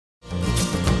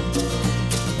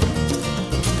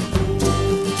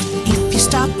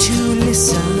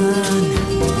listen,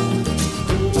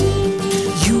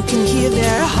 you can hear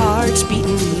their hearts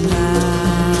beating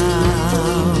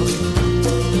loud.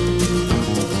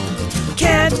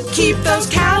 Can't keep those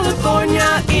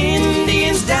California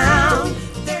Indians down.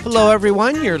 Hello,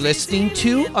 everyone. You're listening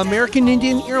to American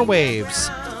Indian Airwaves.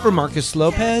 For Marcus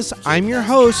Lopez, I'm your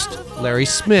host, Larry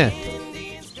Smith.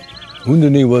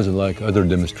 Wounded Knee wasn't like other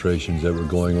demonstrations that were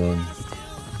going on.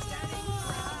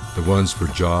 The ones for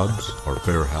jobs or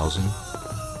fair housing,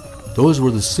 those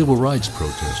were the civil rights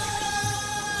protesters.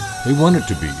 They wanted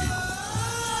to be equal,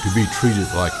 to be treated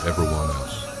like everyone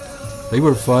else. They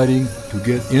were fighting to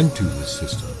get into the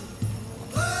system.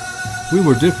 We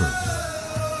were different.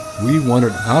 We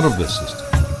wanted out of the system.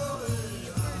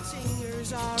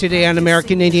 Today on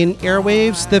American Indian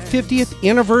Airwaves, the 50th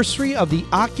anniversary of the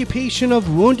occupation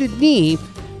of Wounded Knee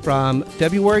from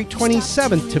February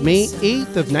 27th to May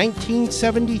 8th of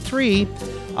 1973,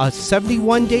 a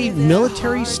 71-day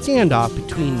military standoff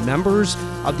between members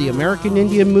of the American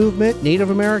Indian Movement,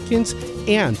 Native Americans,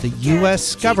 and the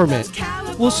U.S. government.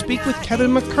 We'll speak with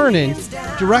Kevin McKernan,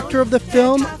 director of the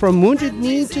film From Wounded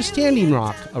Knee to Standing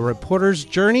Rock, a reporter's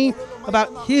journey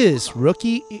about his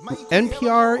rookie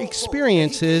NPR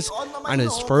experiences on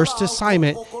his first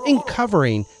assignment in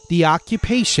covering the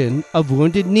occupation of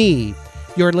Wounded Knee.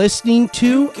 You're listening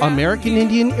to American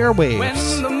Indian Airwaves.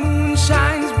 When the moon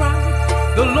shines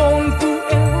bright, the lone fool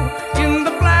in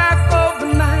the black of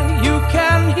the night, you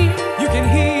can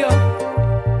hear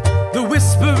the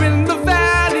whisper in the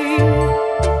valley.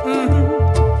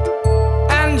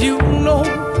 And you know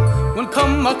when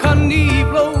Kamakani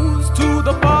blows to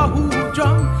the Bahu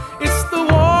drum, it's the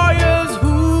warriors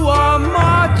who are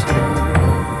marching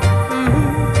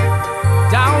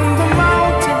down the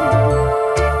mountain.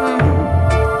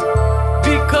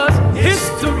 Because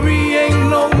history ain't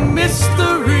no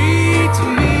mystery to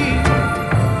me.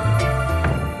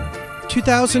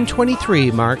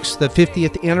 2023 marks the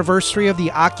 50th anniversary of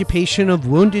the occupation of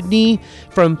Wounded Knee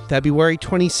from February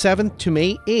 27th to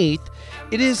May 8th.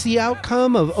 It is the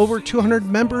outcome of over 200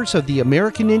 members of the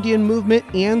American Indian Movement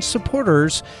and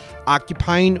supporters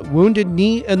occupying Wounded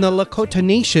Knee in the Lakota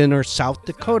Nation, or South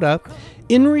Dakota,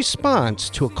 in response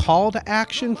to a call to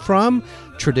action from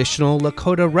traditional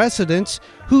Lakota residents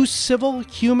whose civil,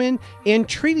 human, and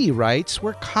treaty rights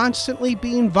were constantly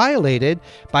being violated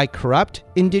by corrupt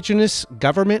indigenous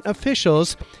government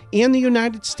officials and the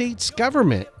United States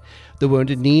government. The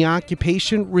Wounded Knee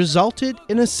occupation resulted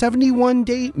in a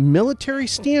 71-day military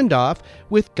standoff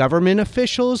with government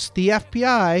officials, the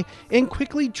FBI, and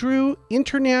quickly drew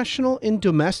international and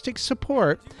domestic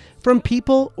support from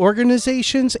people,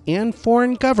 organizations, and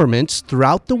foreign governments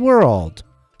throughout the world.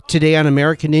 Today on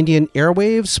American Indian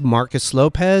Airwaves, Marcus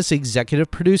Lopez,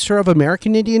 executive producer of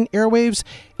American Indian Airwaves,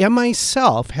 and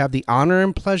myself have the honor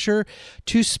and pleasure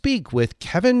to speak with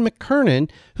Kevin McKernan,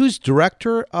 who's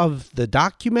director of the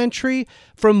documentary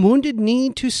From Wounded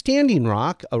Knee to Standing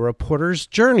Rock, a reporter's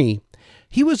journey.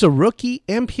 He was a rookie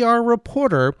NPR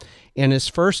reporter, and his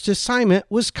first assignment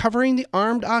was covering the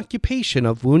armed occupation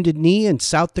of Wounded Knee in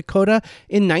South Dakota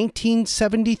in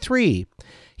 1973.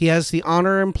 He has the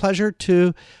honor and pleasure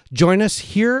to join us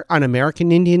here on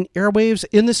American Indian Airwaves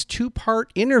in this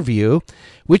two-part interview,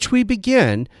 which we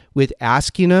begin with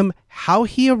asking him how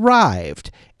he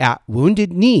arrived at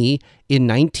Wounded Knee in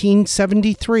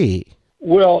 1973.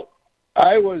 Well,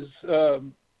 I was a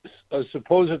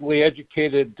supposedly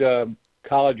educated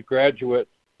college graduate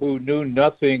who knew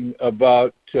nothing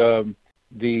about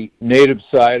the Native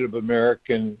side of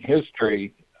American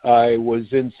history. I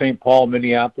was in St. Paul,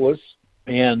 Minneapolis,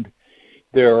 and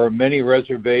there are many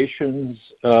reservations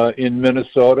in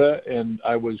Minnesota, and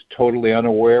I was totally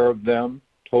unaware of them,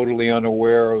 totally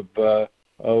unaware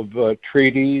of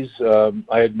treaties.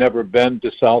 I had never been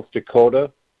to South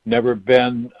Dakota, never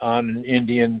been on an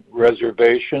Indian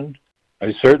reservation.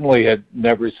 I certainly had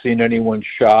never seen anyone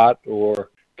shot or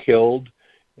killed,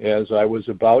 as I was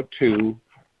about to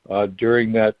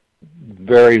during that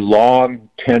very long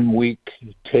 10-week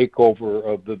takeover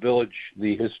of the village,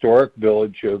 the historic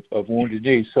village of Wounded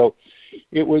Knee. So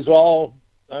it was all,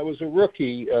 I was a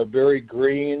rookie, very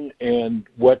green and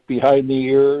wet behind the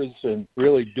ears, and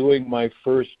really doing my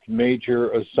first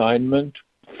major assignment,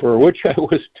 for which I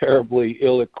was terribly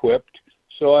ill-equipped.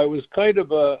 So I was kind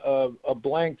of a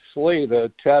blank slate,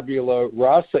 a tabula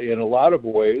rasa in a lot of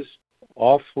ways,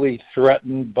 awfully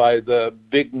threatened by the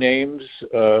big names,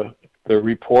 the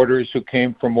reporters who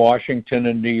came from Washington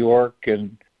and New York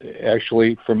and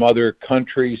actually from other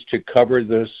countries to cover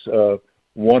this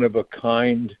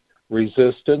one-of-a-kind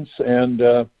resistance.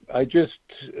 And I just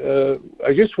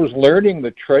was learning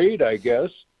the trade, I guess,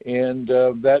 and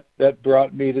that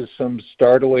brought me to some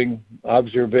startling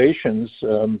observations.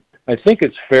 I think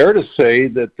it's fair to say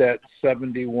that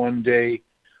 71-day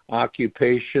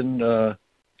occupation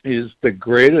is the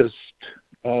greatest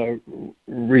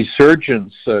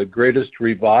resurgence, greatest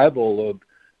revival of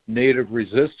Native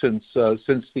resistance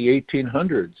since the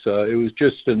 1800s. It was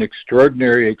just an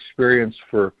extraordinary experience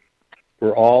for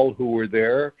all who were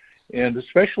there, and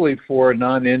especially for a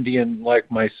non-Indian like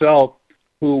myself,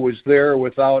 who was there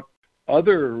without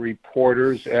other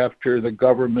reporters after the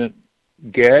government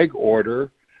gag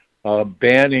order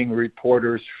banning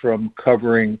reporters from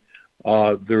covering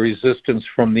the resistance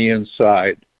from the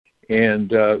inside.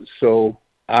 And so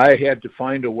I had to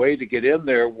find a way to get in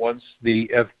there once the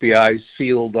FBI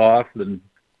sealed off, and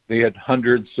they had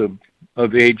hundreds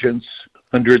of agents,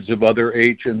 hundreds of other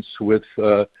agents with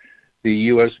the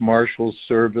U.S. Marshals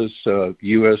Service,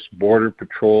 U.S. Border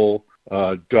Patrol,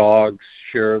 dogs,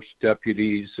 sheriff's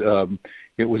deputies.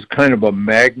 It was kind of a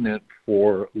magnet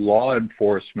for law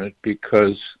enforcement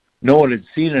because no one had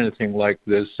seen anything like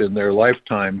this in their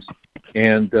lifetimes,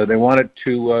 and they wanted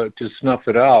to snuff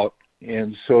it out.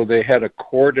 And so they had a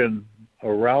cordon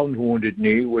around Wounded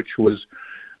Knee, which was,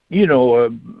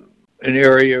 an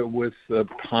area with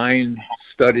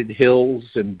pine-studded hills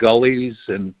and gullies,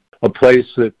 and a place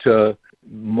that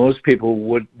most people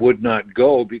would not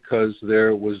go because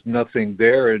there was nothing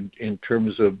there in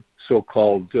terms of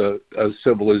so-called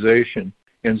civilization.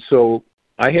 And so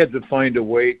I had to find a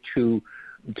way to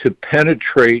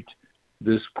penetrate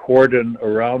this cordon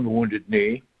around Wounded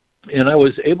Knee. And I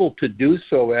was able to do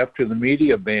so after the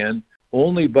media ban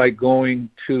only by going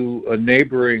to a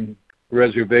neighboring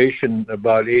reservation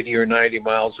about 80 or 90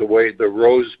 miles away, the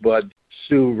Rosebud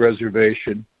Sioux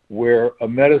Reservation, where a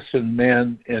medicine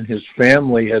man and his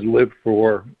family had lived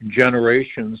for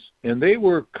generations. And his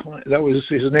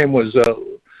name was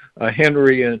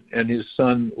Henry and his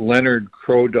son Leonard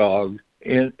Crow Dog.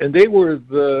 And they were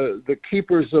the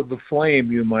keepers of the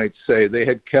flame, you might say. They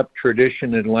had kept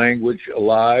tradition and language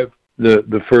alive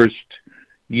the first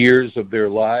years of their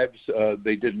lives.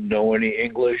 They didn't know any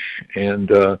English, and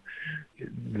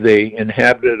they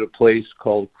inhabited a place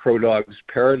called Crow Dog's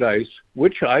Paradise,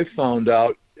 which I found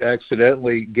out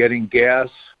accidentally getting gas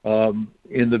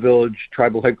in the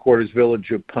tribal headquarters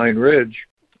village of Pine Ridge,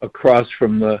 across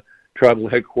from the tribal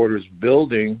headquarters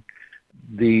building.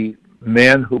 The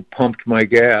man who pumped my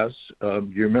gas, do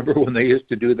you remember when they used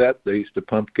to do that? They used to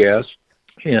pump gas.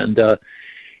 And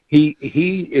he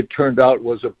it turned out,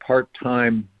 was a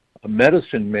part-time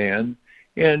medicine man.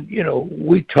 And,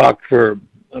 we talked for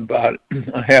about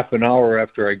a half an hour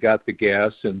after I got the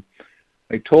gas, and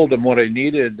I told him what I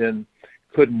needed and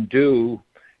couldn't do,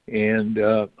 and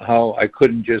how I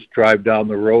couldn't just drive down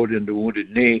the road into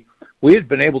Wounded Knee. We had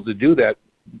been able to do that.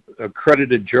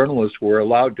 Accredited journalists were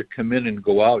allowed to come in and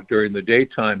go out during the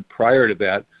daytime prior to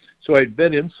that. So I'd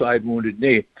been inside Wounded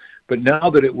Knee. But now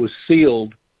that it was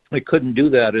sealed, I couldn't do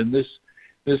that. And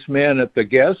this man at the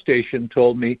gas station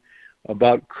told me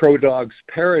about Crow Dog's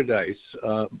Paradise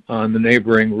on the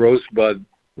neighboring Rosebud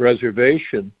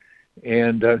Reservation.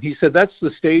 And he said that's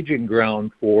the staging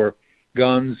ground for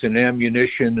guns and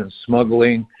ammunition and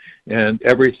smuggling and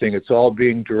everything. It's all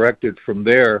being directed from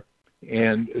there.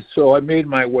 And so I made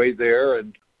my way there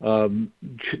and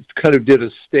kind of did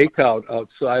a stakeout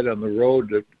outside on the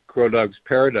road at Crow Dog's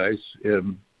Paradise,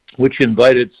 which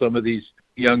invited some of these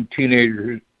young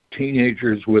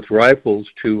teenagers with rifles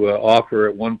to offer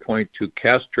at one point to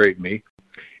castrate me.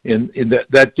 And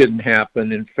that didn't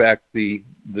happen. In fact, the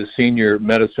senior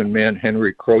medicine man,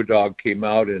 Henry Crow Dog, came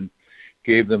out and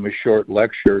gave them a short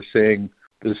lecture saying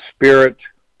the spirit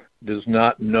does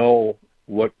not know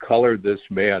what color this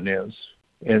man is.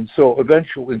 And so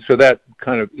that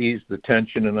kind of eased the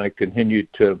tension, and I continued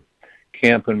to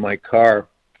camp in my car.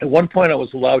 At one point I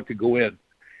was allowed to go in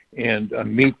and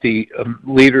meet the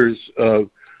leaders of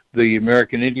the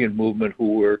American Indian movement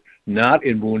who were not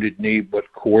in Wounded Knee but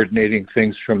coordinating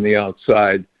things from the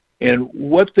outside. And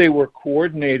what they were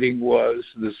coordinating was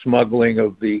the smuggling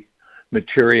of the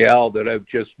material that I've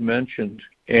just mentioned,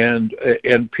 and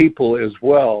people as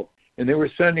well. And they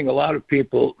were sending a lot of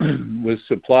people with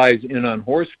supplies in on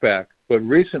horseback. But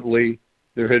recently,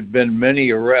 there had been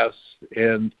many arrests,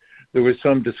 and there was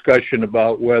some discussion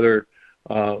about whether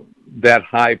that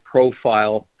high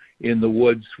profile in the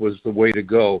woods was the way to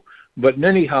go. But in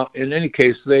any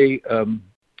case, they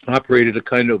operated a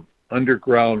kind of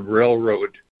underground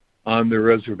railroad on the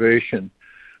reservation.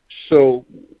 So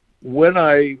when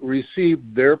I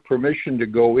received their permission to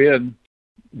go in,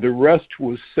 the rest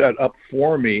was set up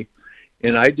for me,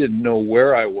 and I didn't know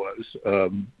where I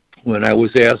was. when I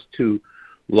was asked to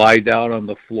lie down on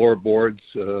the floorboards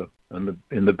in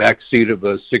the back seat of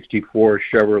a '64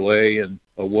 Chevrolet, and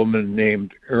a woman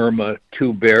named Irma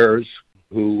Two Bears,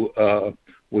 who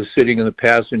was sitting in the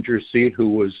passenger seat, who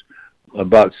was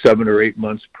about 7 or 8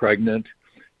 months pregnant,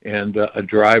 and a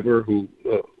driver who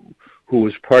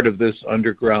was part of this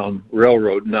Underground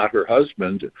Railroad, not her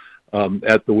husband,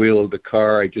 at the wheel of the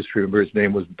car. I just remember his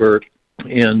name was Bert.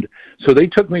 And so they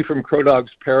took me from Crow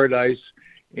Dog's Paradise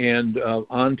and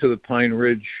onto the Pine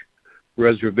Ridge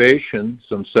Reservation,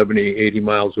 some 70, 80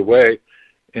 miles away.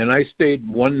 And I stayed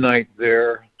one night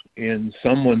there in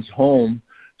someone's home,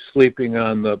 sleeping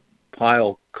on the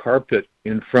pile carpet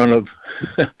in front of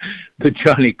the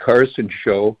Johnny Carson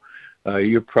show.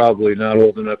 You're probably not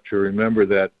old enough to remember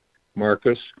that,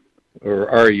 Marcus, or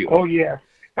are you? Oh, yeah.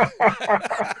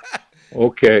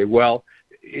 Okay, well,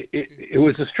 it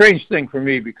was a strange thing for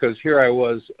me, because here I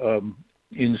was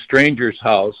in stranger's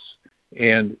house,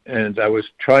 and I was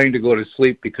trying to go to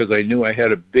sleep because I knew I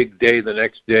had a big day the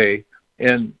next day,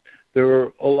 and there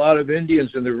were a lot of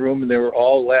Indians in the room, and they were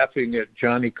all laughing at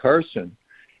Johnny Carson.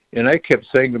 And I kept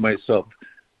saying to myself,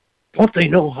 don't they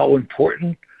know how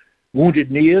important Wounded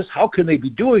Knee is? How can they be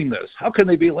doing this? How can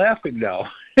they be laughing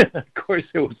now? Of course,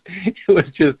 it was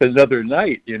just another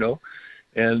night, you know.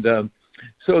 And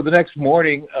so the next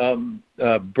morning,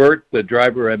 Bert, the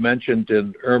driver I mentioned,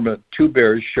 and Irma Two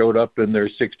Bears showed up in their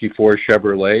 '64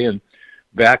 Chevrolet, and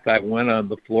back I went on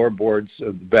the floorboards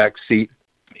of the back seat,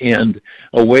 and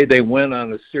away they went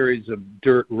on a series of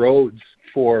dirt roads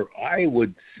for, I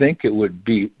would think it would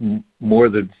be more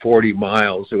than 40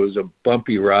 miles. It was a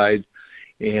bumpy ride,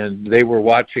 and they were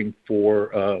watching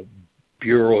for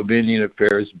Bureau of Indian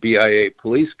Affairs, BIA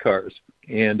police cars.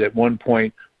 And at one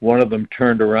point, one of them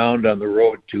turned around on the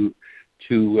road to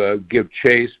give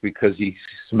chase because he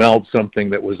smelled something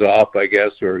that was off, I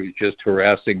guess, or he was just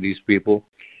harassing these people.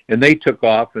 And they took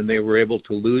off, and they were able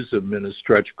to lose him in a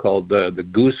stretch called the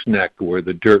Gooseneck, where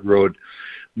the dirt road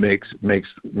makes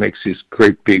these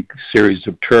great big series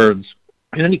of turns.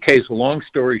 In any case, long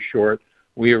story short,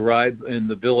 we arrived in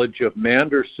the village of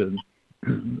Manderson,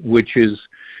 which is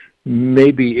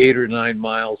maybe 8 or 9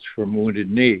 miles from Wounded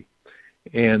Knee.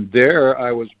 And there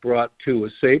I was brought to a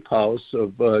safe house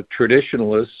of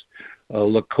traditionalists,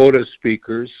 Lakota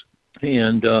speakers,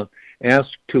 and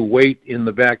asked to wait in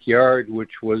the backyard,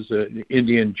 which was an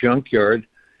Indian junkyard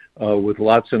with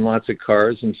lots and lots of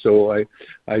cars. And so I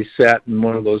sat in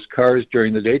one of those cars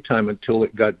during the daytime until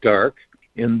it got dark.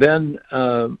 And then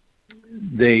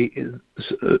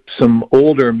some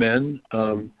older men,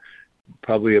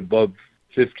 probably above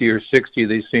 50 or 60,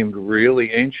 they seemed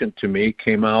really ancient to me,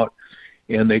 came out,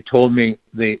 and they told me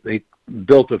they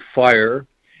built a fire,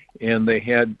 and they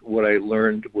had what I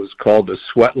learned was called a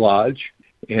sweat lodge,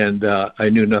 and I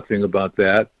knew nothing about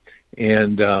that.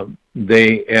 And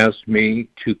they asked me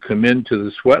to come into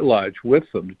the sweat lodge with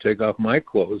them to take off my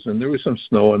clothes, and there was some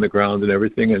snow on the ground and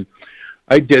everything, and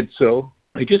I did so.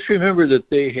 I just remember that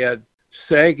they had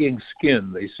sagging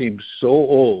skin. They seemed so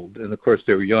old, and of course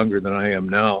they were younger than I am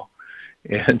now.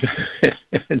 And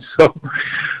so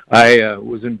I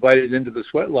was invited into the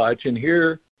sweat lodge, and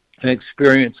here I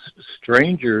experienced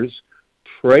strangers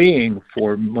praying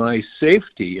for my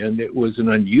safety. And it was an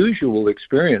unusual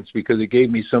experience because it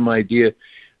gave me some idea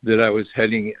that I was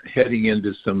heading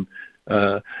into some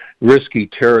risky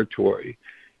territory.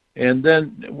 And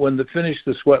then when they finished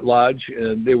the sweat lodge,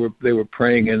 and they were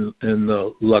praying in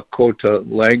the Lakota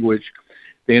language,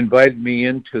 they invited me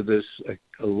into this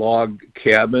a log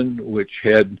cabin which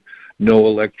had no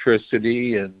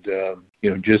electricity, and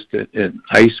just an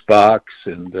ice box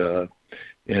and a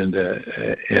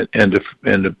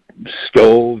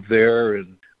stove there,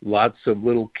 and lots of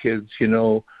little kids,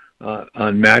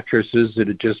 on mattresses that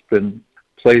had just been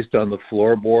placed on the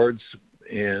floorboards,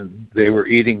 and they were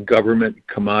eating government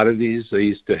commodities. They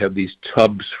used to have these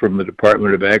tubs from the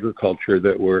Department of Agriculture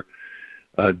that were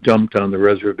dumped on the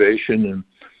reservation, and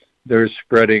they're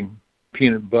spreading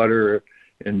peanut butter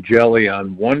and jelly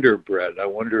on Wonder Bread. I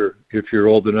wonder if you're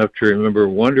old enough to remember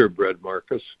Wonder Bread,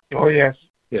 Marcus. Oh, yes.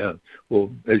 Yeah. Well,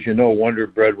 as you know, Wonder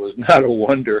Bread was not a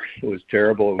wonder. It was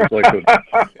terrible. It was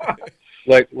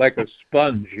like a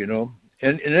sponge,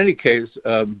 And in any case,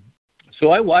 so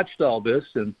I watched all this,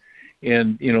 and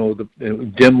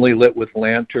dimly lit with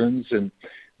lanterns, and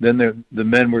then the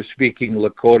men were speaking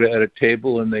Lakota at a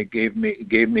table, and they gave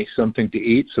me something to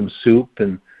eat, some soup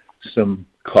and some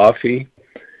coffee,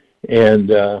 and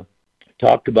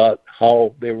talked about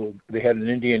how they had an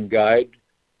Indian guide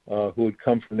who would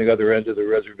come from the other end of the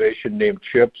reservation named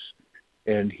Chips,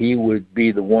 and he would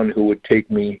be the one who would take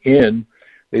me in.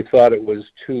 They thought it was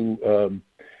too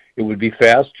It would be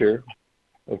faster,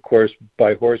 of course,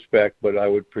 by horseback, but I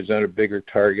would present a bigger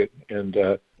target.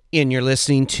 And you're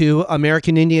listening to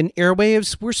American Indian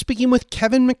Airwaves. We're speaking with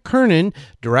Kevin McKernan,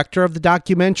 director of the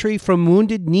documentary From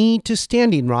Wounded Knee to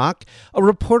Standing Rock, a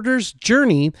reporter's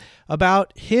journey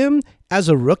about him as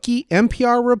a rookie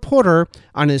NPR reporter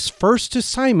on his first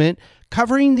assignment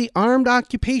covering the armed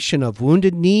occupation of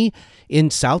Wounded Knee in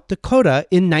South Dakota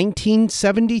in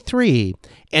 1973.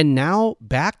 And now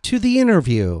back to the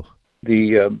interview.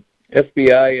 The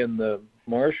FBI and the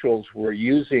marshals were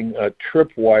using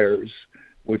tripwires,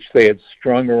 which they had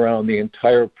strung around the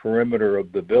entire perimeter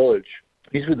of the village.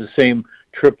 These were the same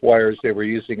tripwires they were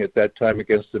using at that time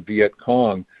against the Viet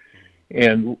Cong.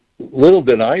 And little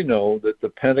did I know that the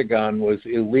Pentagon was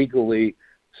illegally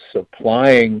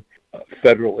supplying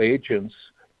federal agents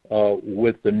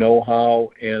with the know-how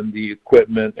and the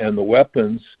equipment and the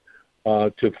weapons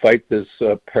to fight this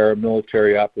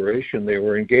paramilitary operation they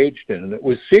were engaged in. And it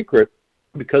was secret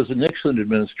because the Nixon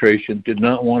administration did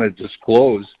not want to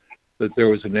disclose that there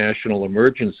was a national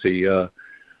emergency.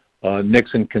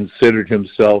 Nixon considered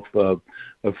himself a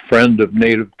friend of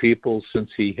Native people since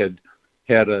he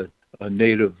had a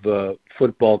Native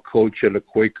football coach at a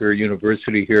Quaker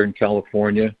university here in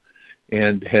California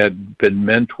and had been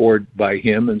mentored by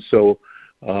him. And so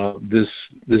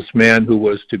this man who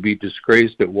was to be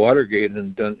disgraced at Watergate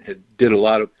and did a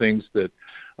lot of things that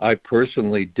I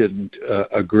personally didn't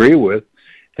agree with,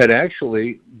 had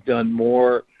actually done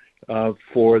more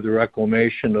for the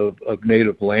reclamation of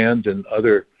Native land and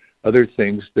other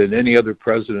things than any other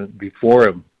president before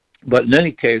him. But in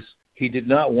any case, he did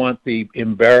not want the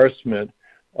embarrassment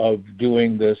of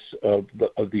doing this, of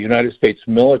the United States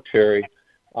military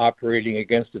operating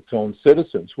against its own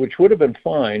citizens, which would have been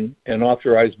fine and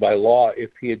authorized by law if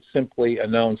he had simply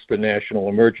announced a national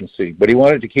emergency. But he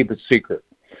wanted to keep it secret.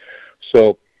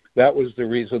 So that was the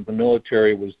reason the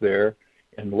military was there.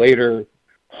 And later,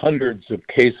 hundreds of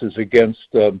cases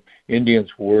against Indians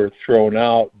were thrown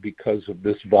out because of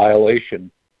this violation.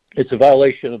 It's a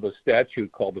violation of a statute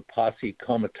called the Posse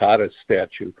Comitatus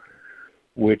statute,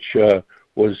 which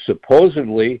was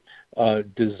supposedly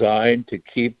designed to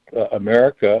keep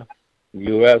America, the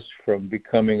U.S., from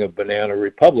becoming a banana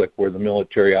republic where the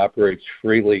military operates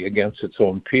freely against its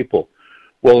own people.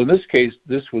 Well, in this case,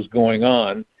 this was going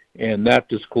on, and that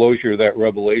disclosure, that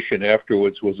revelation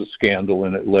afterwards was a scandal,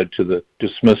 and it led to the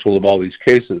dismissal of all these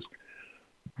cases.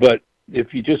 But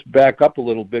if you just back up a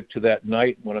little bit to that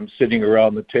night when I'm sitting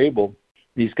around the table,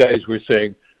 these guys were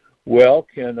saying, well,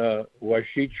 can a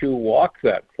Washichu walk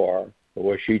that far? A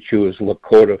Washichu is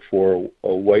Lakota for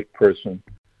a white person.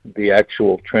 The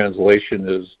actual translation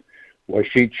is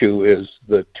Washichu is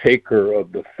the taker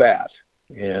of the fat.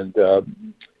 And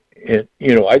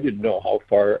I didn't know how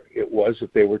far it was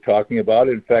that they were talking about.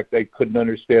 In fact, I couldn't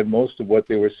understand most of what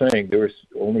they were saying. They were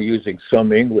only using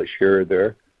some English here or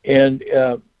there. And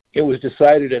it was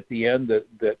decided at the end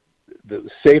that the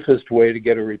safest way to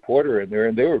get a reporter in there,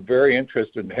 and they were very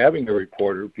interested in having a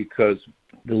reporter because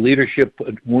the leadership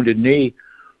at Wounded Knee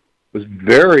was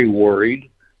very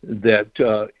worried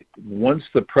that once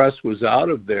the press was out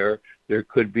of there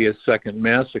could be a second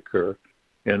massacre.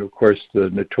 And of course, the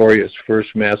notorious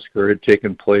first massacre had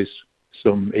taken place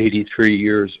some 83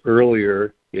 years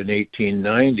earlier in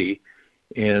 1890.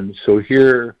 And so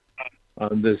here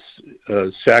on this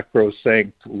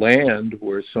sacrosanct land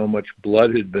where so much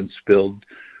blood had been spilled,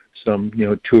 some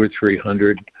 200 or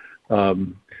 300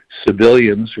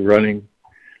 civilians running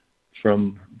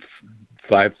from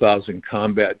 5,000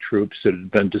 combat troops that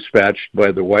had been dispatched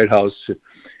by the White House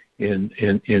in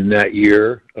that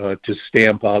year to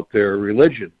stamp out their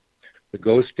religion, the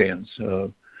ghost dance.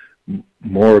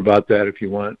 More about that if you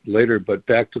want later, but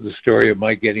back to the story of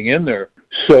my getting in there.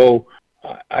 So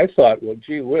I thought, well,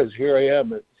 gee whiz, here I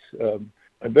am.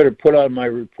 I better put on my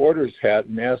reporter's hat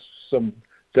and ask some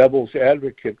devil's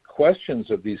advocate questions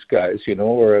of these guys,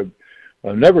 or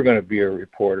I'm never going to be a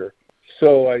reporter.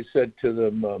 So I said to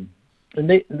them, and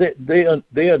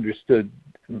they understood,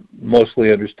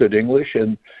 mostly understood English,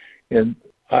 and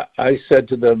I said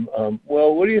to them,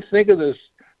 well, what do you think of this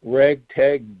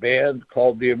ragtag band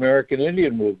called the American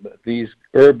Indian Movement? These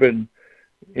urban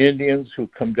Indians who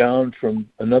come down from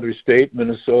another state,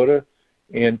 Minnesota,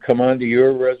 and come onto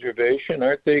your reservation,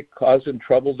 aren't they causing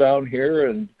trouble down here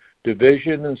and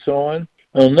division and so on?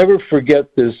 I'll never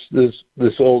forget this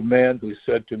old man who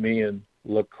said to me in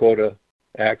Lakota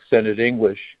accented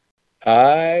English,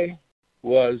 I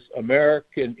was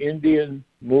American Indian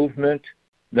Movement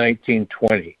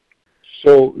 1920.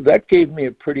 So that gave me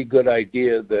a pretty good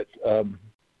idea that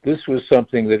this was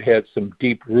something that had some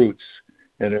deep roots,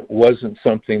 and it wasn't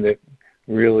something that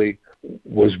really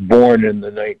was born in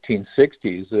the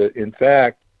 1960s. In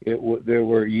fact, there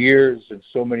were years and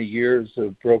so many years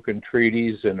of broken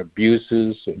treaties and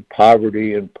abuses and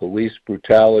poverty and police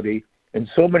brutality and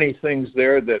so many things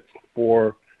there that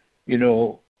for,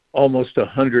 almost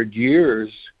 100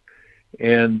 years,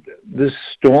 and this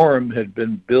storm had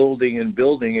been building and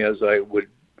building as I would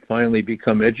finally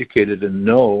become educated and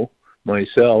know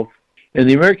myself. And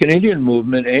the American Indian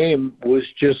Movement, AIM, was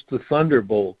just the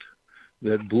thunderbolt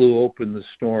that blew open the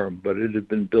storm, but it had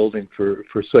been building for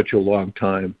such a long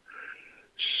time.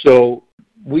 So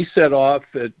we set off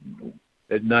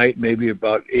at night, maybe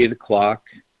about 8 o'clock,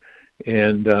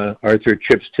 and Arthur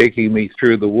Chips taking me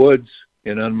through the woods,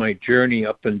 and on my journey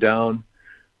up and down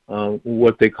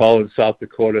what they call in South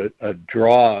Dakota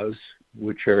draws,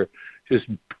 which are just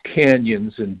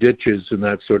canyons and ditches and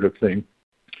that sort of thing.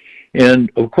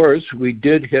 And, of course, we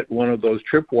did hit one of those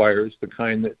tripwires, the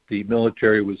kind that the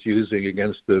military was using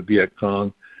against the Viet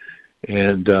Cong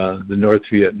and the North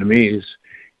Vietnamese.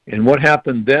 And what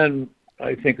happened then,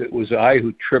 I think it was I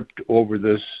who tripped over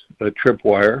this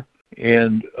tripwire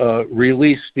and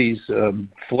released these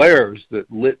flares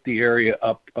that lit the area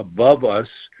up above us,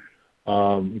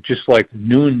 just like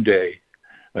noontime.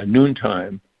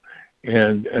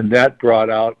 And that brought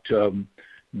out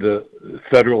the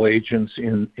federal agents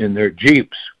in their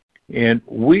Jeeps. And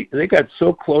they got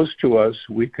so close to us,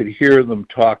 we could hear them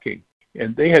talking.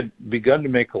 And they had begun to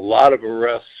make a lot of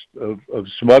arrests of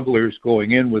smugglers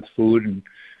going in with food and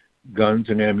guns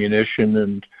and ammunition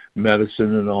and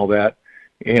medicine and all that.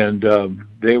 And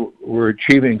they were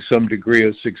achieving some degree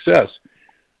of success.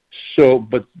 So,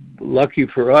 but lucky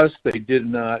for us, they did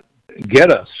not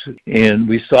get us. And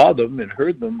we saw them and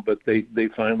heard them, but they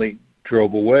finally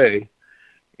drove away.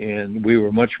 And we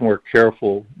were much more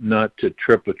careful not to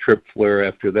trip a trip flare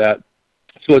after that.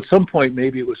 So at some point,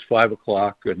 maybe it was 5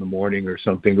 o'clock in the morning or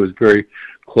something. It was very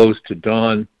close to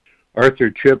dawn.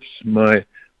 Arthur Chips, my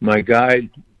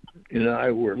guide, and I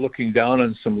were looking down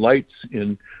on some lights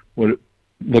in what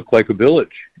looked like a village.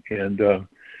 And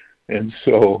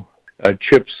so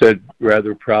Chips said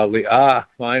rather proudly,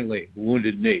 finally,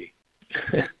 Wounded Knee.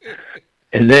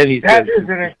 And then he said, that is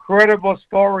an incredible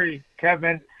story,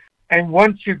 Kevin. And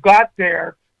once you got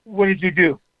there, what did you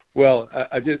do? Well,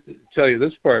 I just tell you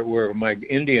this part where my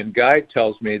Indian guide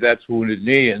tells me that's Wounded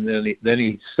Knee, and then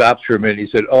he stops for a minute. He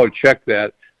said, "Oh, check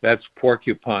that. That's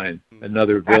Porcupine,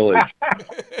 another village."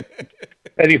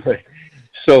 Anyway,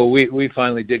 so we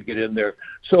finally did get in there.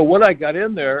 So when I got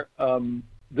in there,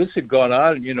 this had gone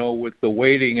on, with the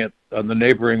waiting on the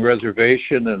neighboring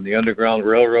reservation and the Underground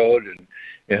Railroad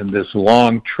and this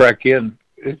long trek in.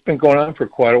 It's been going on for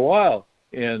quite a while.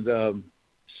 And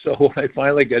so when I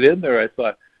finally got in there, I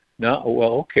thought, now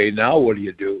what do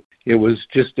you do? It was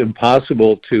just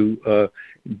impossible to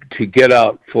get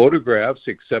out photographs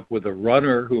except with a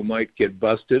runner who might get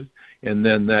busted, and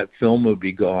then that film would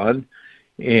be gone.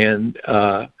 And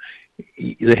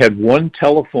they had one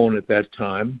telephone at that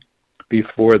time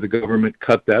before the government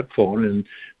cut that phone, and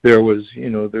there were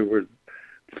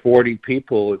 40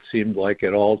 people, it seemed like,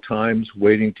 at all times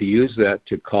waiting to use that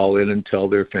to call in and tell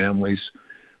their families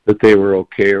that they were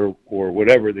okay or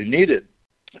whatever they needed.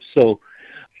 So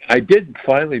I did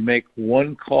finally make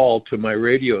one call to my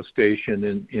radio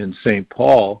station in St.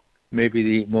 Paul, maybe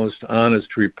the most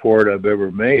honest report I've ever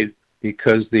made,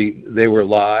 because they were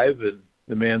live, and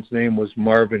the man's name was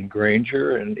Marvin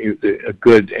Granger, and he was a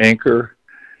good anchor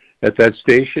at that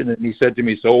station. And he said to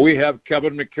me, "So we have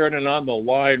Kevin McKernan on the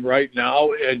line right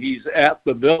now, and he's at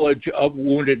the village of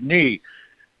Wounded Knee.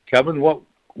 Kevin, what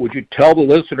would you tell the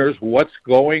listeners what's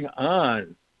going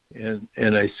on?" And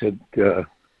I said,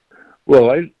 well,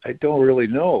 I don't really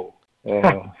know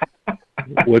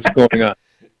what's going on.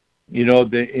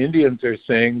 The Indians are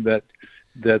saying that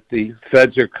the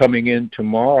feds are coming in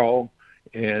tomorrow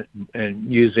and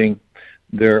using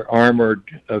their armored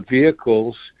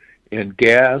vehicles and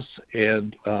gas,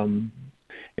 and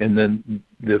then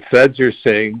the feds are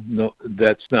saying, no,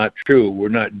 that's not true. We're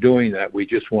not doing that. We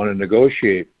just want to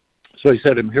negotiate. So I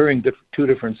said, I'm hearing two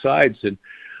different sides, and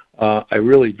I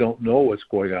really don't know what's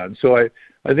going on. So I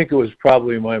think it was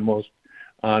probably my most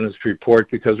honest report,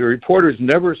 because a reporter's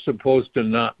never supposed to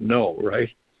not know, right?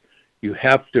 You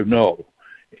have to know.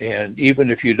 And even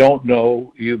if you don't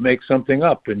know, you make something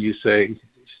up and you say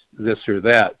this or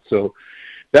that. So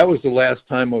that was the last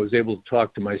time I was able to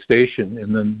talk to my station.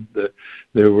 And then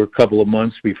there were a couple of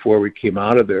months before I came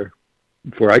out of there.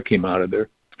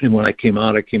 And when I came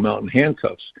out in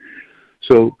handcuffs.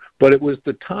 So, but it was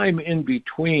the time in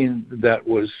between that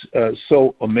was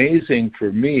so amazing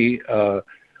for me, a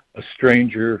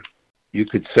stranger, you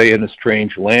could say, in a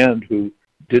strange land, who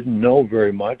didn't know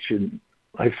very much, and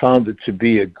I found it to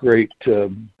be a great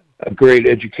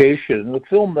education. And the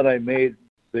film that I made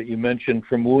that you mentioned,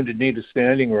 From Wounded Knee to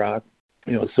Standing Rock,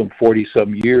 some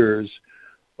 40-some years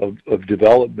of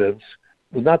developments,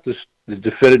 was not the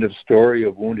definitive story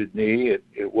of Wounded Knee.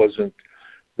 It wasn't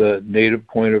the Native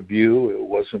point of view. It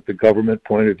wasn't the government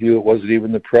point of view. It wasn't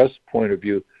even the press point of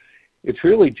view. It's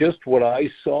really just what I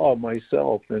saw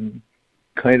myself and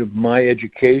kind of my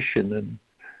education, and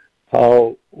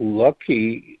how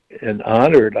lucky and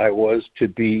honored I was to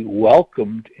be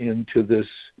welcomed into this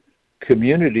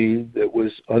community that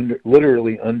was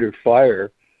literally under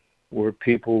fire, where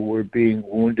people were being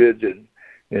wounded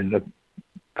and a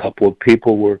couple of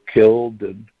people were killed,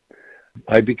 and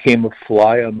I became a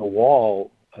fly on the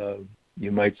wall,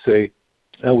 you might say.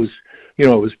 I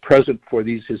was present for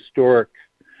these historic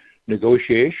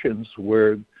negotiations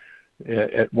where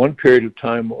at one period of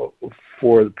time,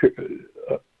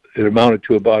 it amounted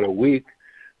to about a week,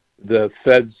 the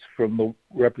feds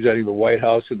representing the White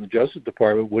House and the Justice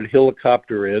Department would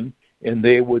helicopter in, and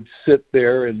they would sit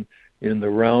there in the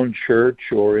round church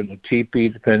or in a teepee,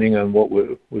 depending on what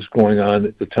was going on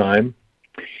at the time.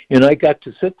 And I got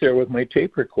to sit there with my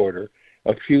tape recorder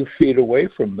a few feet away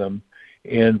from them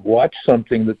and watch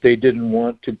something that they didn't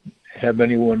want to have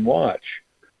anyone watch.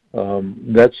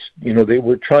 They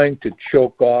were trying to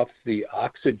choke off the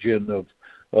oxygen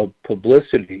of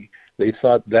publicity. They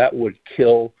thought that would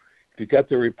kill. If you got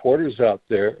the reporters out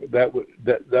there, that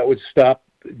would stop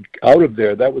out of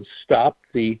there. That would stop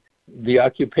the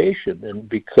occupation. And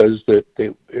because the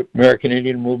American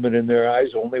Indian movement, in their eyes,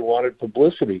 only wanted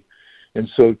publicity, and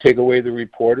so take away the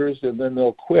reporters, and then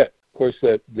they'll quit. Of course,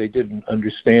 that they didn't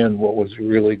understand what was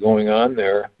really going on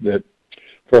there. That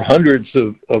for hundreds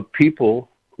of people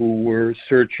who were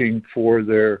searching for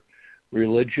their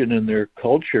religion and their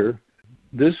culture,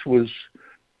 this was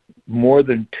more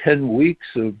than 10 weeks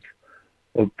of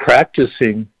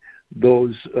practicing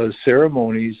those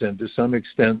ceremonies, and to some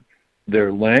extent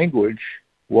their language,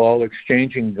 while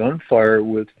exchanging gunfire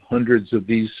with hundreds of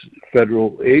these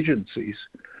federal agencies.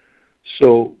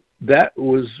 So that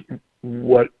was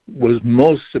what was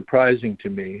most surprising to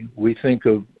me. We think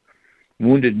of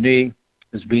Wounded Knee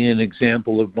as being an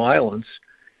example of violence,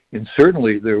 and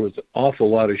certainly there was an awful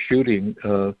lot of shooting.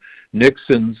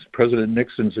 President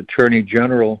Nixon's Attorney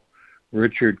General,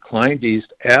 Richard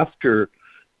Kleindienst, after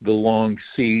the long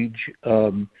siege,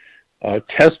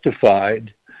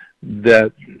 testified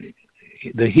that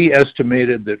he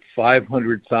estimated that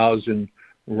 500,000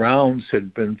 rounds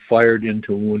had been fired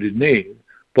into Wounded Knee.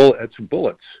 That's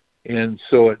bullets. And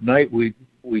so at night we'd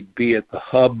be at the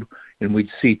hub, and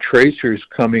we'd see tracers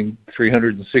coming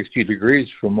 360 degrees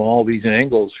from all these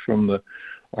angles from the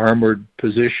armored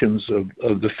positions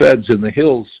of the feds in the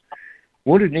hills.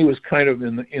 Wounded Knee was kind of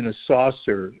in a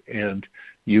saucer, and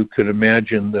you could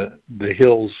imagine the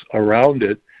hills around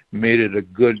it made it a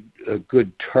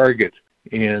good target.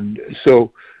 And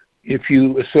so if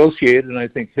you associate, and I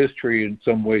think history in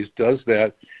some ways does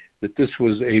that this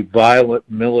was a violent,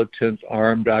 militant,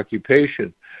 armed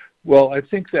occupation. Well, I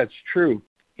think that's true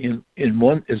in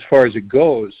one as far as it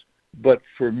goes. But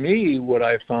for me, what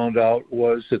I found out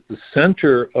was that the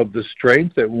center of the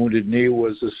strength at Wounded Knee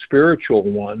was a spiritual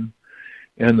one,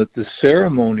 and that the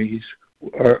ceremonies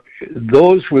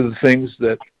those were the things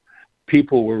that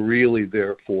people were really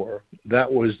there for.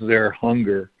 That was their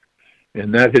hunger,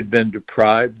 and that had been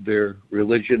deprived. Their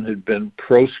religion had been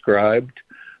proscribed,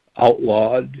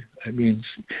 outlawed. I mean,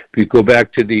 if you go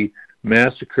back to the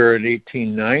massacre in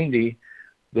 1890,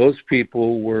 those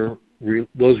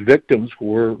victims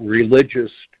were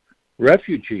religious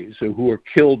refugees who were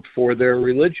killed for their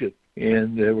religion,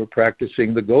 and they were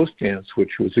practicing the ghost dance,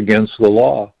 which was against the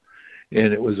law,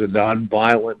 and it was a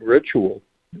nonviolent ritual,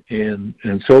 and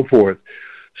so forth.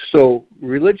 So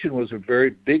religion was a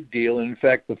very big deal. And in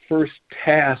fact, the first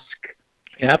task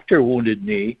after Wounded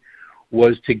Knee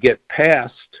was to get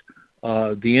past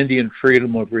the Indian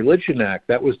Freedom of Religion Act.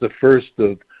 That was the first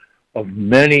of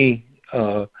many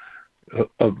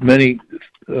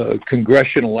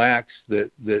congressional acts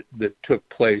that took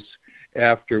place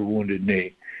after Wounded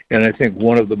Knee. And I think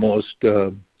one of the most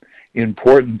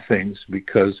important things,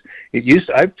 because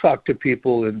I've talked to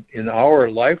people in our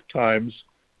lifetimes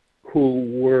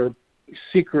who were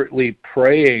secretly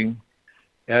praying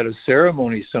at a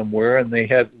ceremony somewhere, and they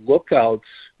had lookouts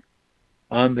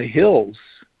on the hills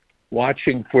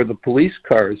watching for the police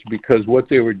cars, because what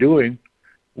they were doing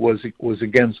was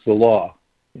against the law.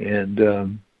 And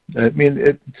I mean,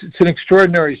 it's an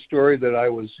extraordinary story that I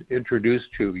was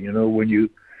introduced to. You know,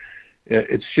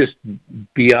 it's just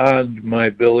beyond my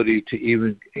ability to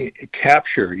even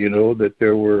capture. You know, that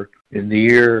there were in the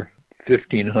year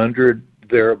 1500,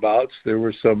 thereabouts, there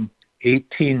were some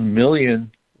 18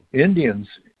 million Indians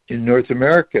in North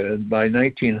America, and by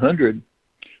 1900,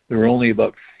 there were only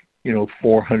about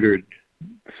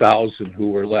 400,000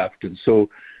 who were left. And so,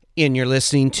 and you're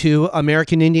listening to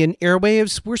American Indian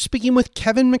Airwaves. We're speaking with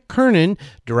Kevin McKernan,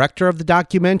 director of the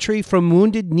documentary From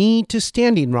Wounded Knee to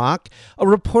Standing Rock, a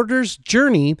reporter's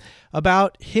journey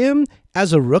about him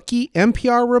as a rookie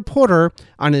NPR reporter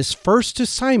on his first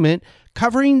assignment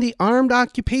covering the armed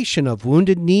occupation of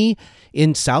Wounded Knee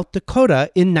in South Dakota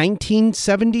in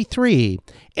 1973.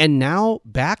 And now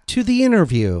back to the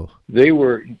interview. They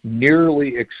were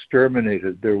nearly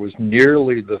exterminated. There was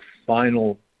nearly the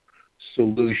final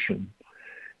solution.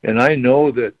 And I know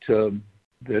that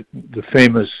that the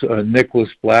famous Nicholas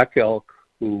Black Elk,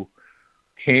 who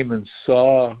came and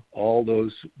saw all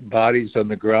those bodies on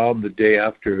the ground the day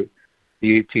after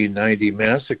the 1890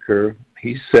 massacre,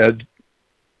 he said,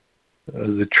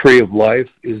 the tree of life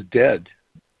is dead,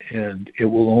 and it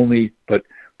will only, but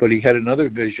he had another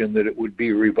vision that it would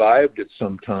be revived at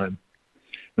some time.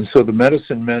 And so the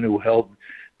medicine men who held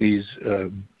these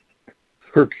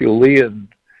Herculean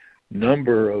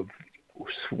number of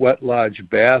sweat lodge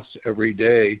baths every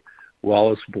day,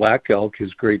 Wallace Black Elk,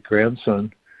 his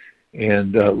great-grandson,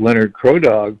 and Leonard Crow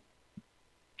Dog,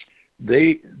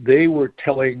 they were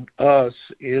telling us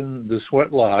in the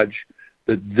sweat lodge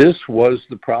that this was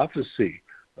the prophecy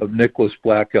of Nicholas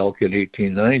Black Elk in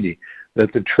 1890,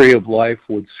 that the tree of life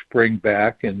would spring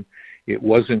back and it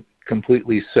wasn't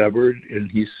completely severed. And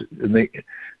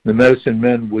the medicine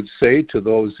men would say to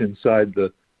those inside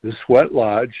the sweat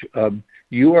lodge,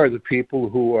 you are the people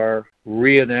who are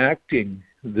reenacting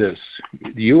this.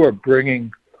 You are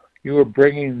bringing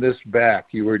this back.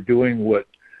 You are doing what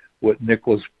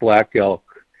Nicholas Black Elk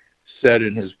said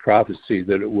in his prophecy,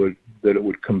 that it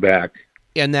would come back.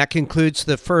 And that concludes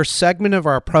the first segment of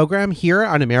our program here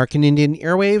on American Indian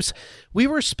Airwaves. We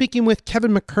were speaking with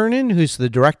Kevin McKernan, who's the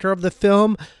director of the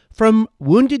film From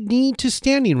Wounded Knee to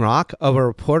Standing Rock, a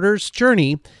reporter's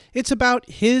journey. It's about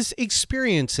his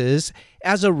experiences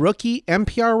as a rookie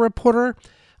NPR reporter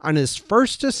on his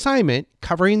first assignment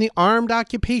covering the armed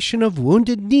occupation of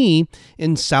Wounded Knee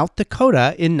in South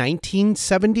Dakota in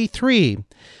 1973.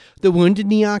 The Wounded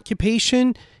Knee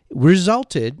occupation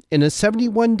resulted in a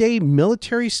 71-day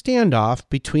military standoff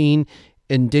between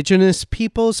indigenous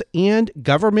peoples and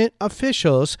government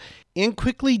officials and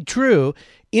quickly drew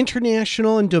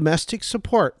international and domestic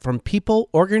support from people,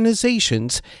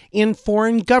 organizations, and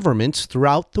foreign governments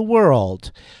throughout the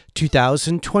world.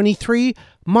 2023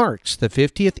 marks the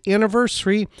 50th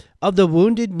anniversary of the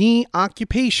Wounded Knee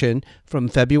occupation from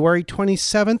February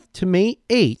 27th to May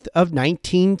 8th of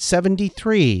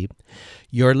 1973.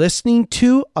 You're listening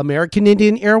to American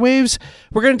Indian Airwaves.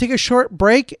 We're going to take a short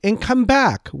break and come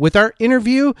back with our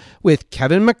interview with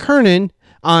Kevin McKernan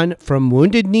on From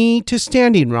Wounded Knee to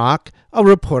Standing Rock, a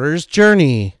reporter's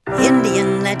journey.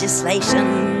 Indian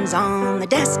legislation's on the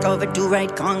desk of a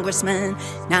do-right congressman.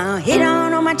 Now he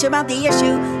don't know much about the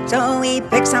issue, so he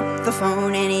picks up the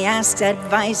phone and he asks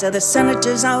advice of the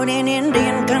senators out in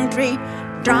Indian country.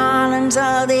 Darlings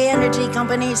of the energy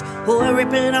companies who are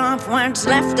ripping off what's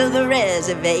left of the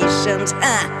reservations.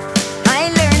 I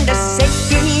learned a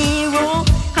safety rule.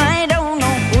 I don't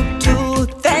know who to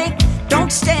thank.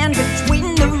 Don't stand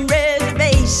between the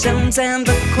reservations and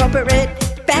the corporate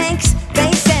banks.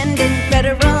 They send in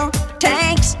federal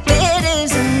tanks. It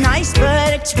isn't nice,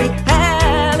 but it's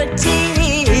reality.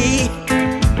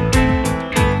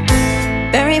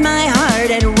 Bury my heart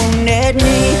at Wounded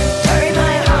Knee. Bury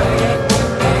my heart at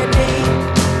Wounded Knee.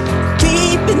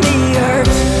 Deep in the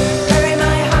earth. Bury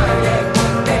my heart at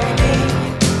Wounded Knee.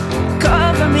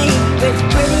 Cover me with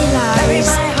pretty lies. Bury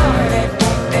my heart at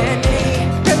Wounded Knee.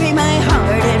 Bury my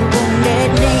heart at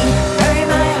Wounded Knee. Bury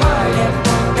my heart at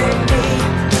Wounded Knee.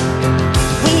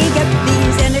 We get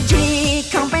these energy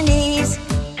companies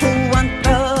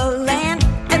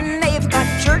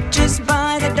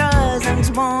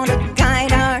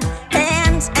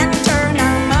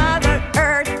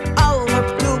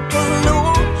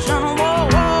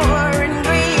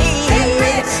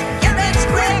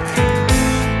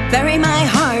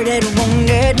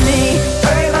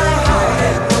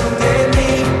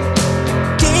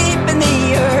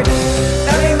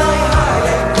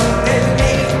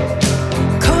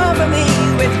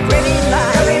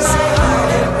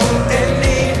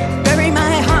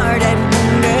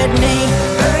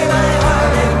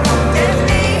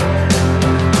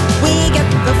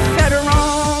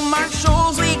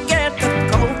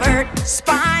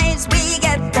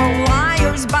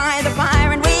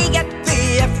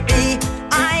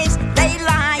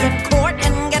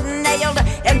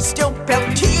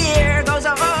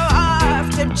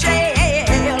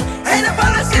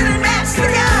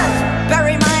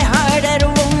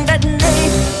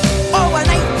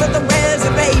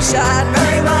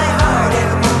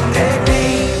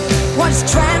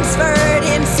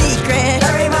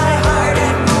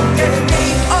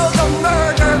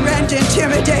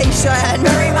destruction.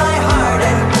 Bury my heart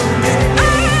and wounded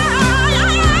knee.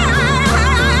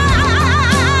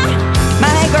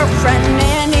 My girlfriend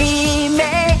Annie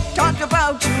Mae talked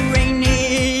about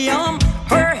uranium.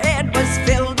 Her head was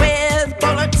filled with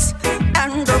bullets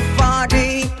and her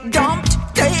body dumped.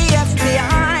 The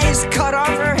FBI's cut off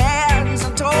her hands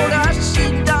and told us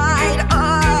she died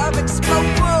of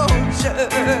explosion.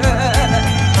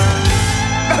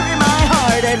 Bury my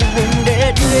heart and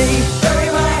wounded knee. Bury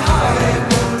my heart and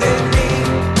wounded knee.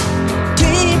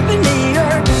 Deep in the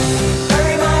earth.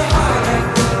 Bury my heart and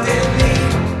wounded knee.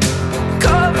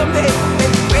 Cover me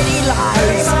with pretty lies.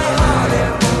 Bury my heart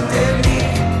and wounded knee.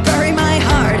 Bury my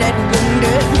heart and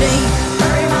wounded knee.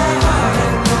 Bury my heart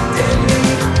and wounded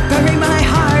knee. Bury my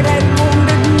heart and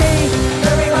wounded knee.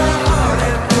 Bury my heart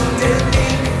and wounded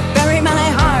knee. Bury my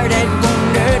heart and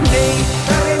wounded knee.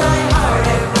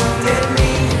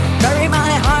 Bury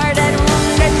my heart and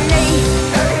wounded knee.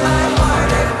 Bury my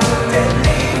heart and wounded knee. Bury my heart and wounded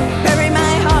knee. Bury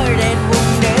my heart and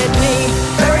wounded knee.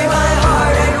 Bury my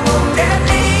heart and wounded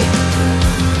knee.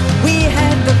 We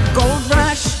had the gold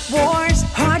rush wars.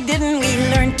 How didn't we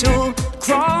learn to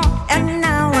crawl? And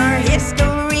now our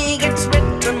history gets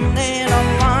written in a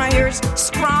liar's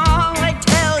scrawl. I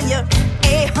tell you,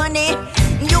 hey honey,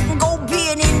 you can go be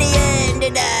an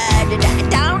Indian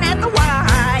down at the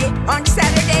Y on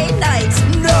Saturday nights.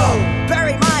 No,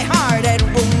 bury my heart and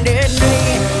wounded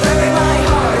knee. Bury my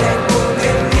heart and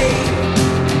wounded knee.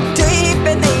 Deep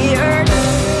in the earth.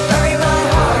 Bury my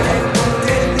heart and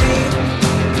wounded knee.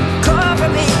 Cover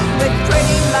me with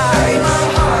pretty lies. Bury my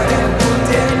heart and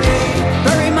wounded knee.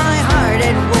 Bury my heart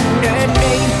and wounded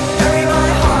knee. Bury my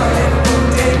heart and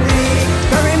wounded knee.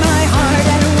 Bury my heart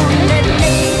and wounded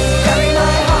knee. Bury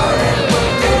my heart and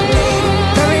wounded knee.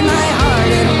 Bury my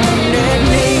heart and wounded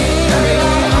knee. Bury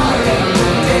my heart and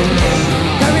wounded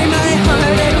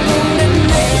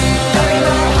knee. Bury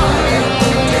my heart and wounded knee. Bury my heart and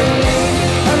wounded knee.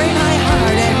 Bury my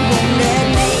heart and wounded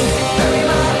knee. Bury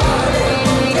my heart and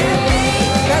wounded knee.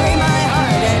 Bury my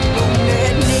heart and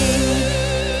wounded knee.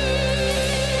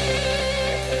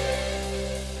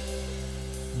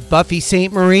 Buffy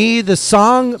St. Marie, the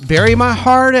song Bury My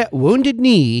Heart at Wounded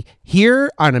Knee, here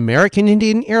on American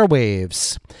Indian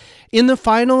Airwaves. In the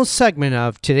final segment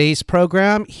of today's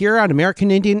program, here on American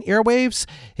Indian Airwaves,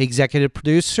 executive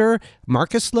producer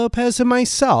Marcus Lopez and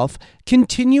myself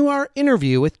continue our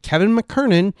interview with Kevin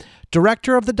McKernan,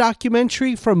 director of the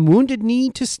documentary From Wounded Knee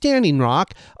to Standing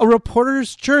Rock, A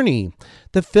Reporter's Journey.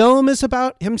 The film is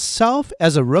about himself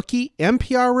as a rookie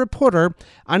NPR reporter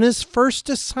on his first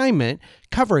assignment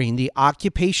covering the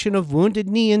occupation of Wounded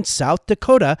Knee in South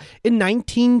Dakota in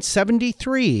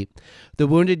 1973. The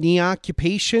Wounded Knee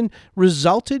occupation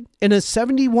resulted in a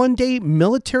 71-day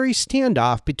military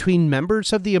standoff between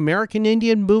members of the American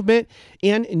Indian movement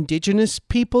and indigenous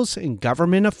peoples and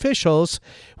government officials,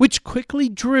 which quickly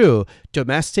drew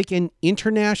domestic and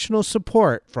international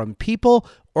support from people,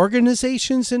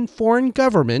 organizations, and foreign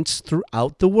governments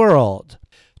throughout the world.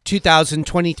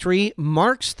 2023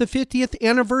 marks the 50th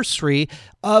anniversary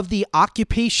of the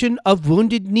occupation of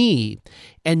Wounded Knee.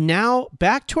 And now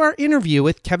back to our interview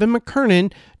with Kevin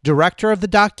McKernan, director of the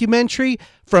documentary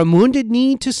From Wounded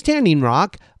Knee to Standing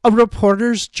Rock, A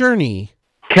Reporter's Journey.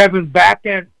 Kevin, back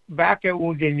at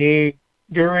Wounded Knee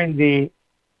during the,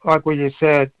 like what you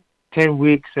said, 10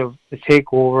 weeks of the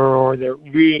takeover or the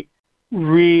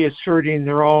reasserting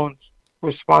their own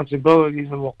responsibilities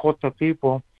of Lakota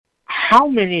people. How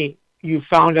many, you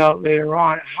found out later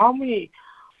on, how many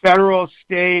federal,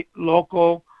 state,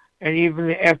 local, and even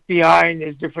the FBI and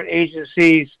these different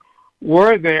agencies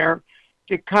were there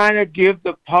to kind of give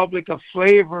the public a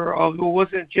flavor of it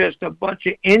wasn't just a bunch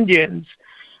of Indians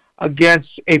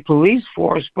against a police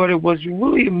force, but it was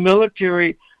really a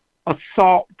military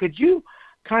assault. Could you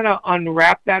kind of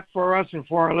unwrap that for us and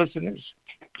for our listeners?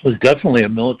 It was definitely a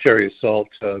military assault.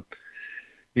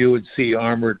 You would see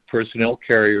armored personnel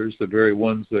carriers, the very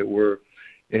ones that were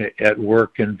at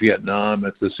work in Vietnam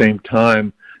at the same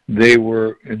time. They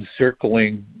were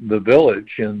encircling the village,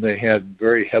 and they had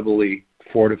very heavily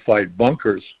fortified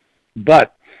bunkers.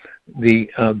 But the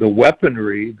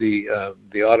weaponry,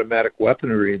 the automatic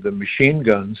weaponry, the machine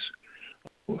guns,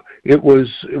 it was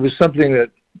something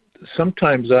that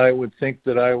sometimes I would think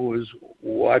that I was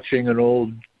watching an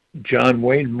old John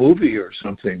Wayne movie or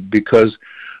something, because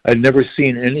I'd never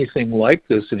seen anything like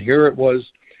this. And here it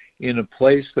was in a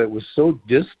place that was so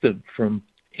distant from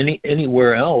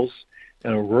anywhere else,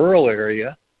 in a rural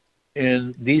area,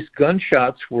 and these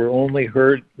gunshots were only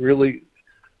heard really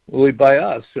by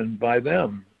us and by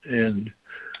them. And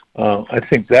I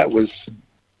think that was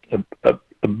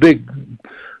a big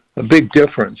a big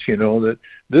difference. That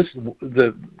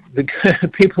the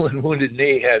people in Wounded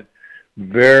Knee had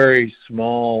very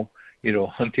small,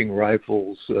 hunting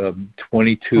rifles,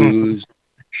 22s,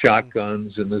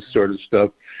 shotguns, and this sort of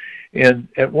stuff. And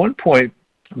at one point,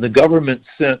 the government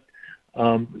sent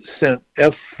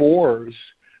F-4s,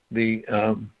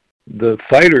 the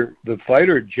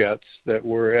fighter jets that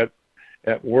were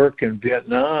at work in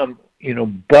Vietnam,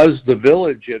 buzzed the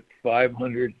village at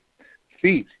 500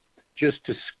 feet just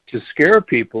to scare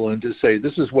people and to say,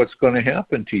 this is what's going to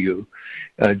happen to you,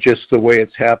 just the way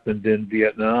it's happened in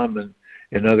Vietnam and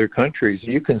in other countries.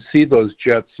 You can see those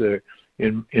jets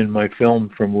in my film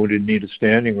From Wounded Knee to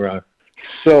Standing Rock.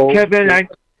 So, Kevin,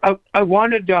 I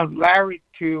wanted Larry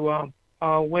to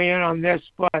weigh in on this,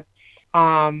 but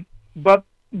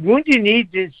Wounded Knee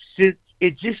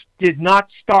just did not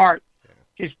start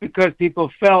just because people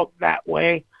felt that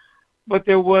way, but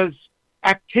there was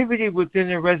activity within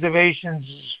the reservations,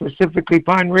 specifically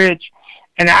Pine Ridge,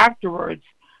 and afterwards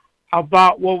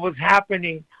about what was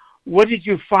happening. What did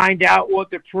you find out?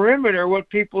 What the perimeter, what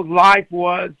people's life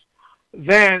was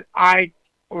then? I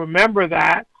remember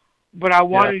that, but I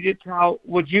wanted to tell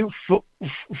what you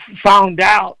found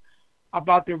out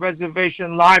about the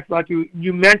reservation life. Like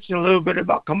you mentioned a little bit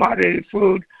about commodity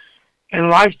food and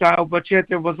lifestyle, but yet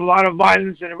there was a lot of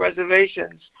violence in the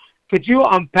reservations. Could you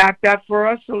unpack that for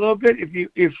us a little bit,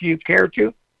 if you care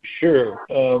to? Sure.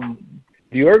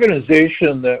 The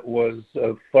organization that was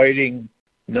fighting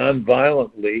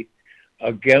nonviolently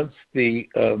against the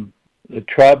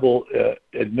tribal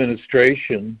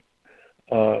administration,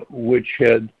 which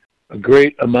had a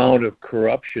great amount of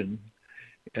corruption,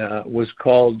 was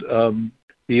called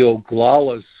the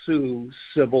Oglala Sioux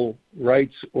Civil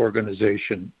Rights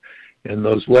Organization. And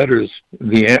those letters,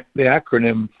 the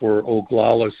acronym for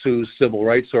Oglala Sioux Civil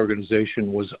Rights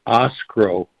Organization was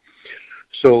OSCRO.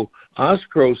 So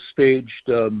OSCRO staged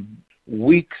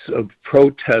weeks of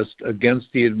protest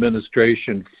against the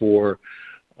administration for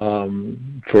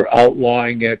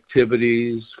outlawing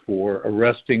activities, for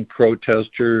arresting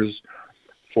protesters,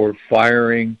 for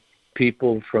firing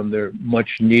people from their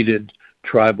much-needed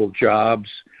tribal jobs,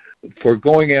 for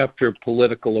going after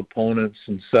political opponents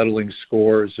and settling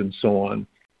scores and so on.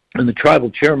 And the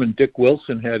tribal chairman, Dick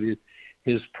Wilson, had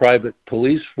his private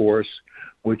police force,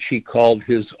 which he called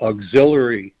his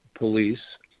auxiliary police,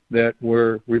 that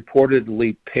were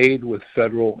reportedly paid with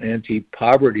federal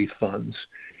anti-poverty funds.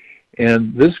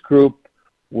 And this group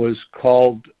was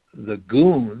called the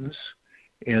Goons,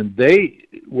 and they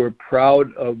were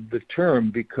proud of the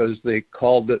term because they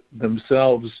called it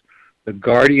themselves the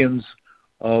Guardians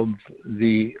of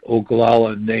the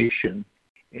Oglala Nation.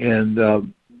 And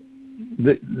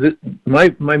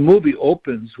my movie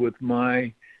opens with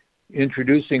my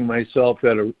introducing myself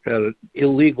at an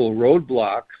illegal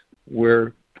roadblock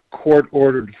where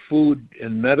court-ordered food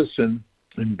and medicine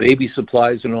and baby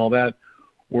supplies and all that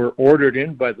were ordered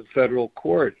in by the federal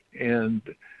court. And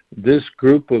this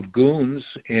group of goons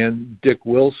and Dick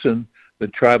Wilson, the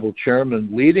tribal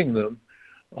chairman leading them,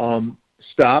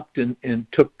 stopped and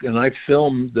I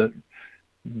filmed that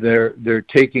they're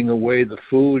taking away the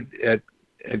food at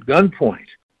gunpoint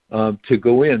to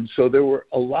go in. So there were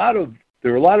a lot of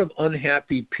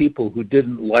unhappy people who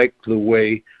didn't like the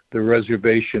way the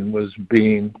reservation was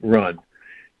being run.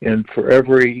 And for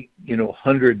every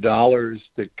 $100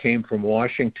 that came from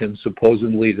Washington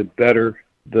supposedly to better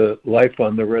the life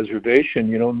on the reservation,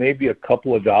 maybe a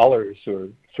couple of dollars, or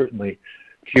certainly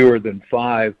fewer than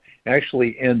 $5,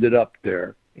 actually ended up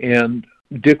there. And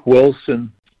Dick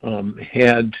Wilson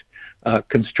had a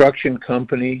construction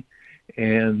company,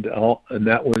 and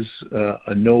that was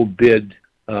a no-bid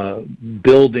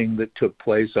building that took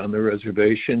place on the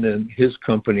reservation, and his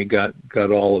company got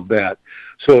all of that.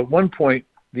 So at one point,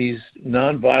 these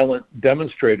nonviolent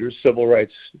demonstrators, civil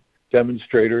rights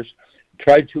demonstrators,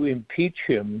 tried to impeach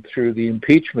him through the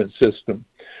impeachment system,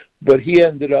 but he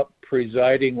ended up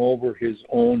presiding over his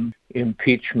own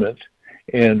impeachment,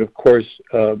 and of course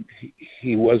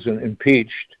he wasn't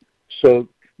impeached. So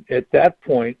at that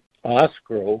point,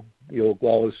 OSCRO, the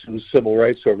Oglala Sioux Civil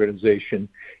Rights Organization,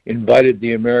 invited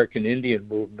the American Indian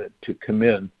movement to come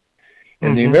in.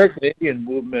 And the American Indian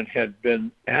movement had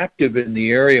been active in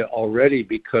the area already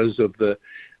because of the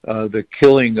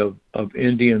killing of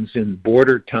Indians in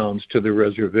border towns to the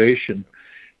reservation.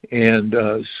 And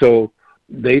so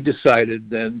they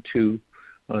decided then to,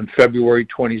 on February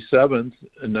 27th,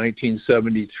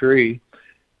 1973,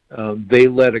 they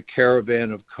led a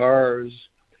caravan of cars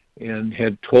and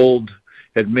had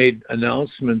made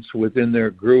announcements within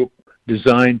their group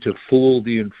designed to fool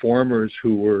the informers,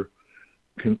 who were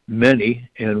many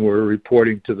and were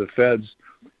reporting to the feds,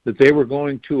 that they were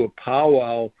going to a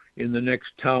powwow in the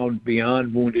next town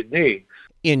beyond Wounded Knee.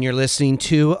 And you're listening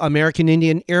to American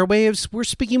Indian Airwaves. We're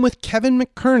speaking with Kevin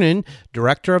McKernan,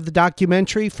 director of the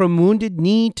documentary From Wounded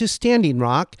Knee to Standing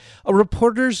Rock, a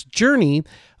reporter's journey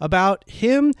about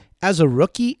him as a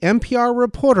rookie NPR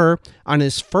reporter on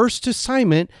his first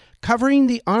assignment covering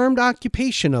the armed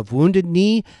occupation of Wounded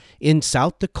Knee in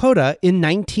South Dakota in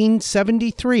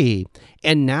 1973.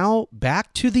 And now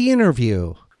back to the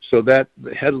interview. So that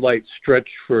headlight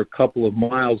stretched for a couple of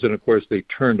miles, and of course they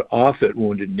turned off at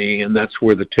Wounded Knee, and that's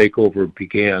where the takeover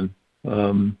began.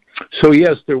 So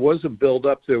yes, there was a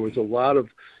buildup. There was a lot of,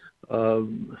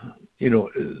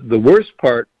 the worst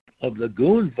part of the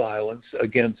goon violence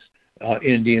against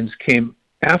Indians came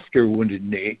after Wounded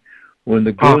Knee, when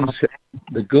the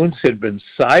goons had been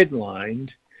sidelined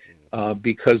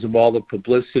because of all the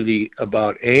publicity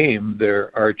about AIM,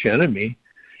 their arch enemy.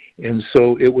 And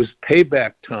so it was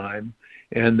payback time,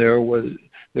 and there was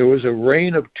a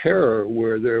reign of terror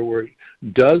where there were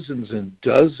dozens and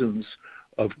dozens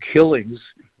of killings,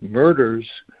 murders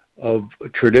of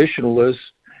traditionalists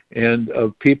and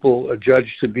of people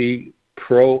adjudged to be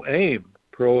pro-AIM,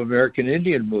 pro-American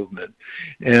Indian movement.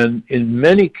 And in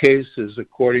many cases,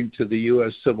 according to the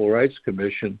U.S. Civil Rights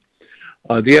Commission,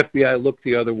 the FBI looked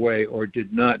the other way or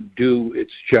did not do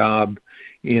its job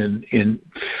in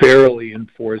fairly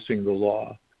enforcing the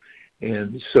law.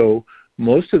 And so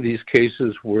most of these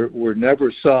cases were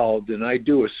never solved, and I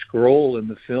do a scroll in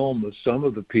the film of some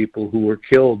of the people who were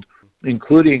killed,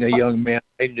 including a young man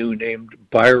I knew named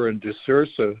Byron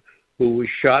DeSouza, who was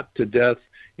shot to death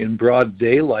in broad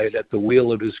daylight at the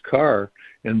wheel of his car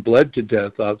and bled to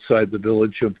death outside the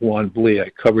village of Wanblee. I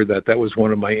covered that. That was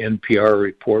one of my NPR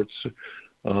reports.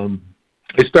 I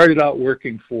started out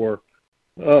working for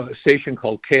a station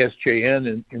called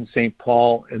KSJN in St.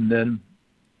 Paul, and then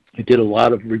I did a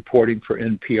lot of reporting for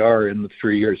NPR in the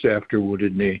 3 years after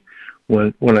Wounded Knee,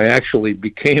 when I actually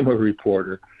became a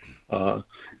reporter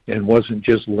and wasn't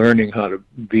just learning how to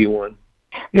be one.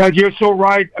 Yeah, you're so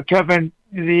right, Kevin.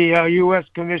 The U.S.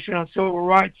 Commission on Civil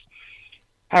Rights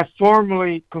has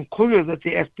formally concluded that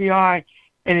the FBI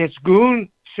and its goon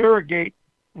surrogate,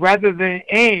 rather than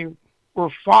AIM, were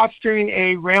fostering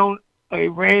a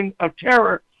reign of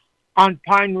terror on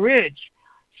Pine Ridge.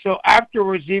 So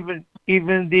afterwards, even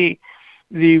the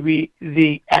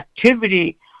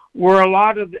activity where a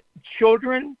lot of the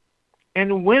children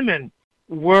and women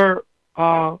were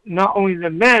not only the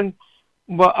men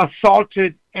but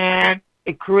assaulted, and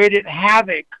it created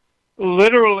havoc,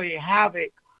 literally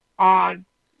havoc, on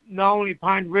not only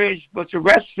Pine Ridge but the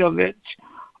rest of it.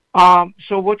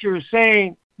 So what you're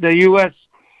saying, the U.S.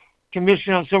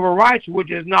 Commission on Civil Rights,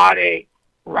 which is not a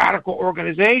radical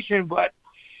organization, but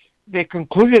they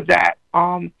concluded that.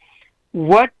 And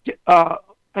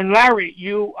Larry,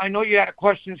 I know you had a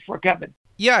question for Kevin.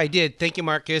 Yeah, I did. Thank you,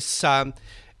 Marcus.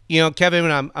 Kevin,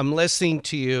 when I'm listening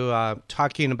to you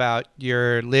talking about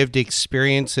your lived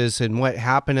experiences and what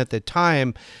happened at the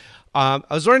time, I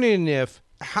was wondering if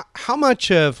how much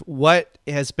of what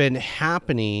has been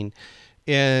happening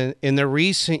in the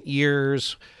recent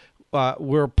years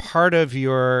were part of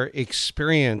your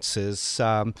experiences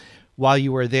while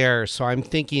you were there. So I'm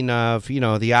thinking of,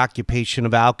 the occupation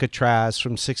of Alcatraz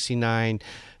from 69,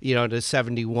 to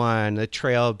 71, the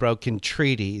Trail of Broken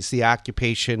Treaties, the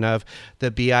occupation of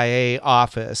the BIA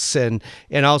office, and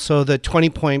also the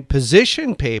 20-point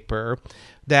position paper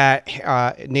that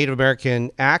Native American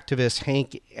activist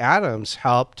Hank Adams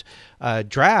helped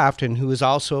draft, and who was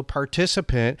also a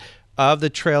participant of the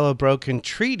Trail of Broken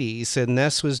Treaties. And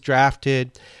this was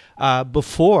drafted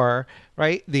before,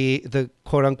 right, the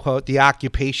quote unquote, the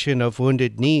occupation of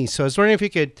Wounded Knee. So I was wondering if you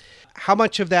could, how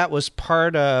much of that was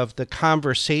part of the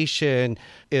conversation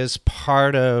is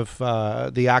part of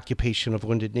the occupation of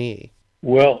Wounded Knee?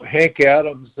 Well, Hank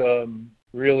Adams,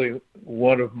 really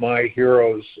one of my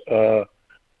heroes,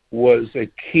 was a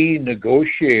key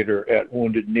negotiator at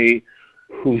Wounded Knee,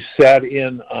 who sat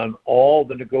in on all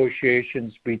the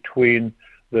negotiations between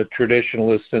the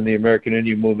traditionalists and the American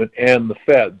Indian movement and the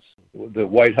feds, the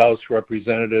White House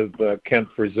representative Kent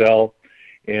Frizzell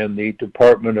and the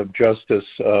Department of Justice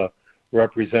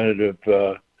representative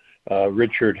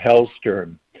Richard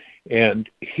Hellstern. And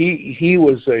he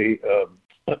was an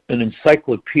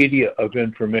encyclopedia of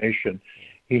information.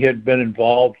 He had been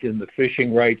involved in the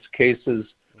fishing rights cases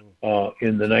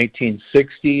in the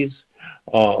 1960s,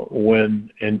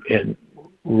 and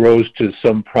rose to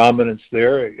some prominence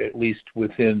there, at least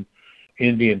within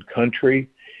Indian country.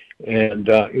 And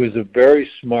he was a very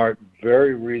smart,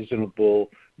 very reasonable,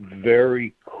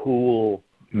 very cool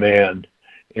man,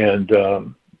 and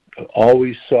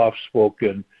always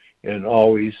soft-spoken and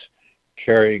always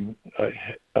carrying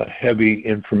a heavy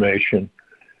information.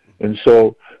 And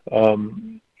so,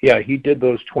 he did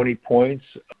those 20 points.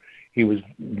 He was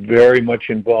very much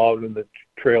involved in the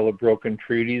Trail of Broken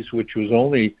Treaties, which was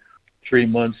only 3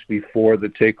 months before the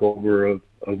takeover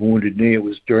of Wounded Knee. It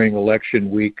was during election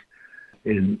week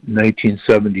in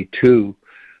 1972.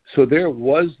 So there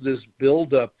was this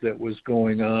buildup that was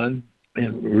going on,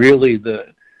 and really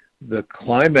the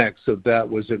climax of that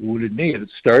was at Wounded Knee. It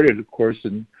started, of course,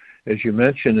 as you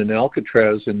mentioned, in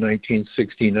Alcatraz in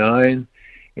 1969,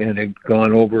 and had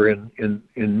gone over in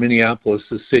Minneapolis,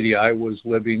 the city I was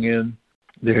living in.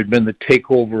 There had been the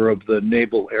takeover of the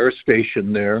Naval Air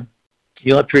Station there.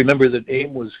 You'll have to remember that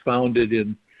AIM was founded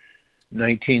in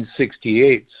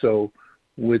 1968, so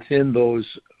within those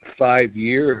 5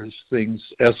 years, things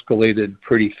escalated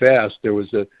pretty fast. There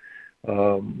was the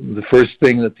first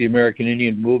thing that the American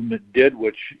Indian movement did,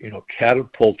 which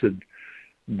catapulted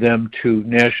them to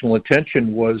national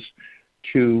attention, was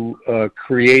to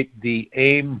create the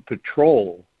AIM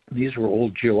Patrol. These were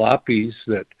old jalopies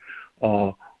that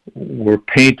were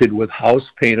painted with house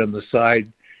paint on the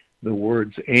side, the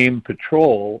words AIM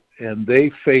Patrol, and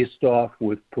they faced off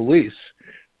with police.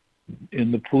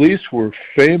 And the police were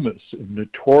famous and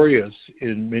notorious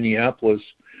in Minneapolis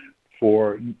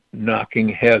for knocking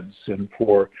heads and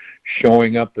for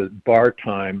showing up at bar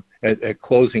time, at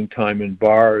closing time in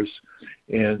bars,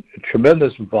 and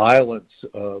tremendous violence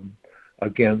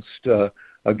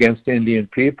against Indian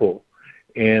people.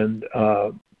 And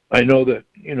I know that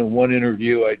one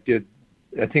interview I did,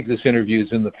 I think this interview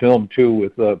is in the film too,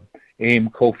 with AIM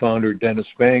co-founder Dennis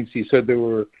Banks. He said there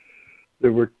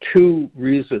were two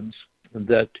reasons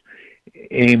that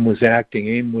AIM was acting.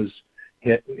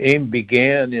 AIM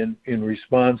began in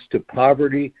response to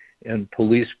poverty and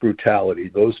police brutality,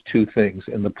 those two things.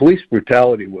 And the police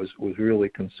brutality was really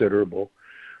considerable.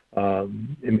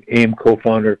 AIM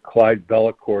co-founder Clyde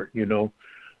Bellecourt,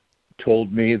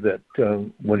 told me that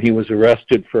when he was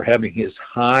arrested for having his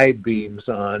high beams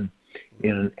on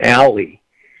in an alley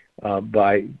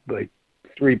by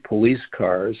 3 police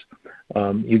cars,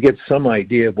 you get some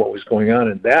idea of what was going on,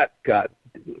 and that got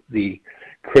the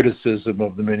criticism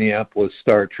of the Minneapolis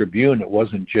Star-Tribune. It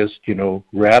wasn't just,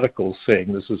 radicals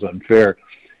saying this is unfair.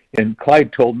 And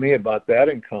Clyde told me about that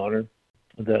encounter,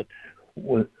 that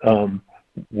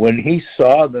when he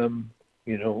saw them,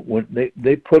 when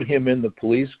they put him in the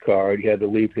police car, he had to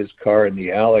leave his car in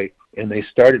the alley, and they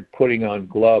started putting on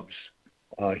gloves.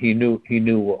 He knew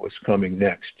what was coming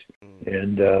next.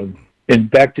 And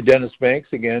back to Dennis Banks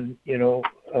again,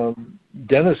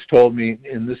 Dennis told me,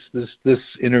 and this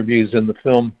interview is in the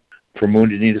film From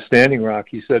Wounded Knee to Standing Rock,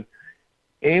 he said,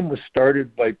 AIM was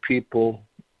started by people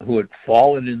who had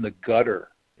fallen in the gutter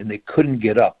and they couldn't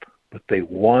get up, but they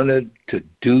wanted to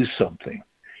do something.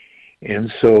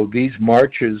 And so these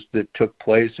marches that took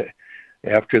place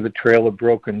after the Trail of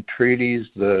Broken Treaties,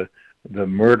 the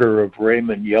murder of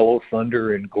Raymond Yellow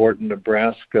Thunder in Gordon,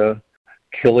 Nebraska,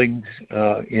 killings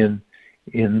in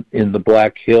the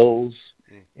Black Hills,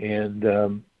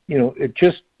 and it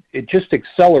just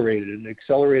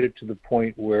accelerated to the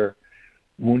point where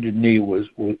Wounded Knee was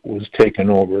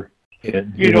taken over.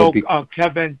 And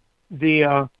Kevin,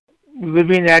 the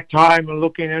living that time and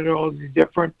looking at all the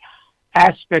different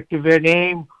aspects of it,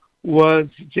 AIM was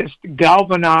just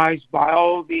galvanized by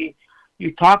all the.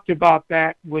 You talked about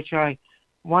that, which it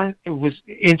was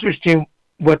interesting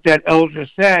what that elder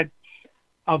said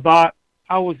about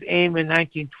how was AIM in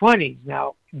 1920s.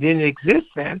 Now, it didn't exist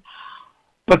then,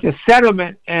 but the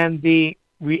settlement and the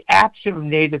reaction of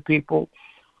Native people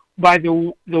by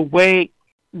the way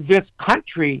this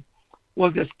country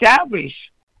was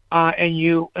established, and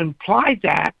you implied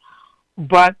that,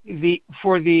 but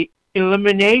for the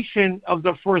elimination of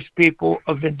the first people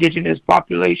of indigenous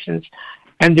populations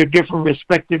and their different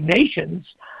respective nations,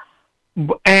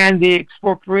 and the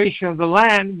expropriation of the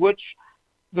land, which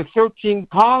the 13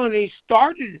 colonies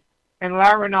started, and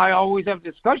Larry and I always have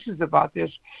discussions about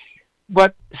this,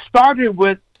 but started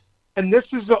with, and this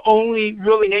is the only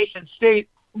really nation state,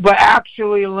 but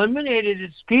actually eliminated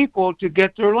its people to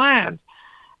get their land.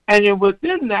 And then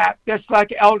within that, that's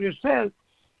like Elder says,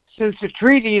 since the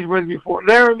treaties, whether it be Fort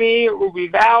Laramie or Ruby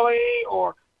Valley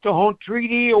or the Home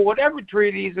Treaty or whatever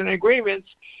treaties and agreements,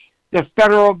 the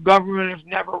federal government has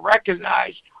never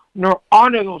recognized nor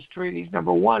honored those treaties,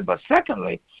 number one. But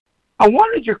secondly, I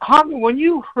wanted your comment when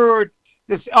you heard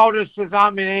this elder says,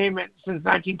 I'm in AIM since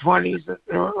 1920s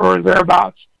or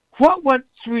thereabouts. What went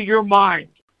through your mind?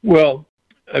 Well,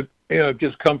 I've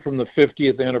just come from the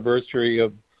 50th anniversary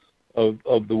of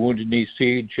the Wounded Knee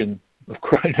siege, and of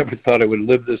course I never thought I would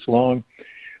live this long.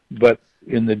 But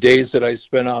in the days that I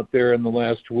spent out there in the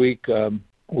last week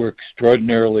were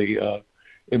extraordinarily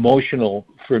emotional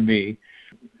for me.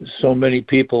 So many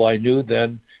people I knew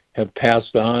then have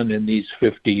passed on in these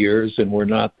 50 years and were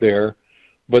not there,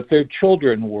 but their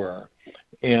children were,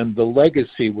 and the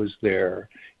legacy was there.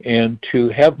 And to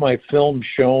have my film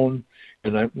shown,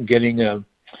 and I'm getting the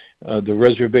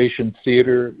Reservation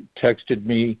Theater texted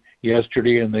me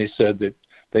yesterday, and they said that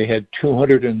they had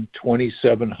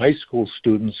 227 high school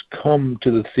students come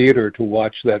to the theater to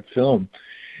watch that film.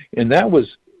 And that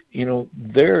was,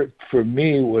 there for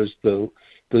me was the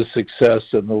success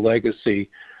and the legacy.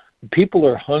 People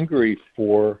are hungry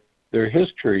for their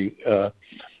history,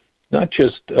 not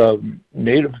just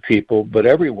Native people, but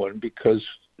everyone, because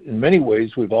in many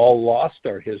ways we've all lost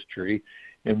our history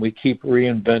and we keep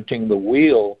reinventing the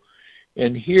wheel.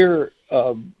 And here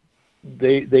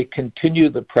they continue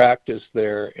the practice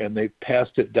there, and they've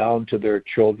passed it down to their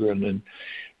children. And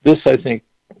this, I think,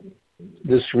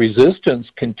 this resistance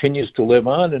continues to live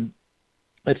on. And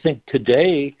I think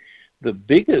today the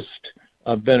biggest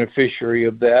beneficiary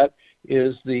of that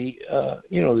is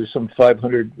there's some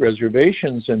 500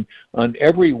 reservations, and on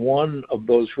every one of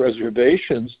those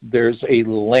reservations there's a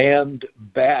land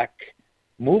back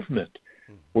movement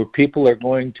where people are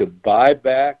going to buy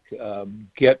back,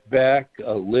 get back,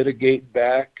 litigate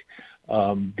back,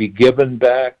 be given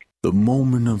back. The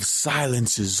moment of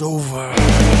silence is over.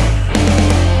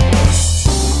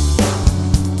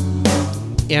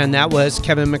 And that was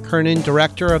Kevin McKernan,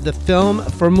 director of the film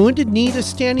From Wounded Knee to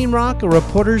Standing Rock, a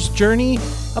reporter's journey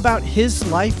about his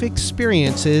life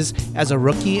experiences as a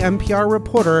rookie NPR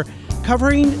reporter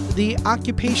covering the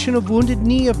occupation of Wounded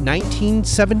Knee of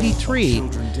 1973.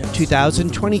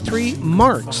 2023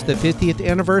 marks the 50th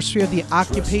anniversary of the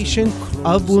occupation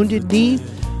of Wounded Knee.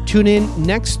 Tune in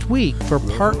next week for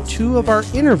part 2 of our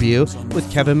interview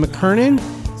with Kevin McKernan.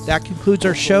 That concludes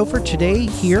our show for today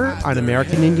here on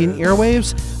American Indian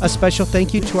Airwaves. A special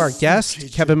thank you to our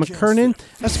guest, Kevin McKernan.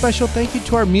 A special thank you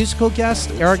to our musical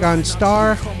guests, Aragon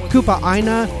Starr, Koopa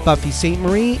Aina, Buffy St.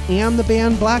 Marie, and the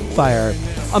band Blackfire.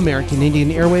 American Indian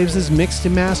Airwaves is mixed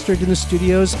and mastered in the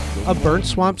studios of Burnt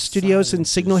Swamp Studios in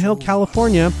Signal Hill,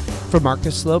 California. For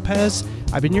Marcus Lopez,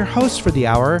 I've been your host for the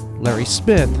hour, Larry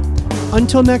Smith.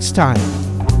 Until next time.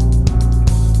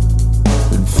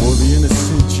 And for the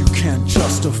innocent you can't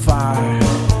justify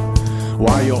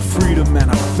why your freedom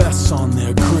manifests on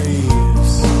their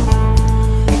graves.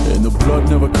 And the blood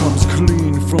never comes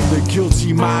clean from their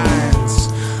guilty minds,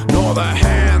 nor the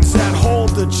hands that hold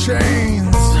the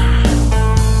chains.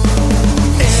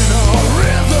 In a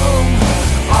rhythm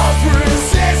of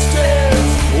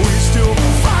resistance, we still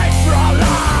fight for our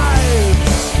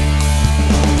lives.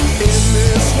 In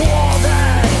this war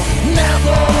that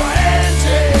never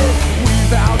ended,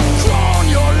 we've outgrown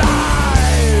your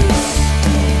lies.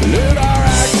 Let our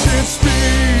actions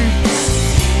speak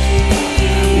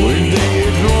when they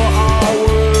ignore our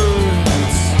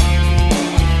words.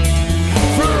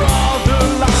 For all the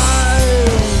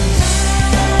lies,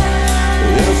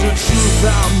 there's a truth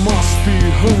that must be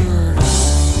heard.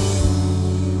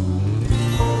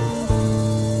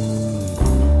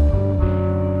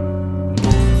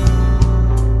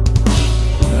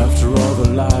 After all the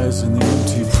lies and the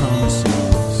empty promises,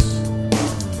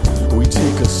 we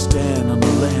take a stand on the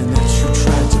land that you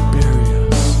tried to bury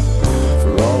us.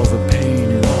 For all the pain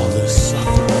and all the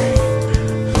suffering,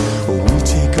 we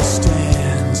take a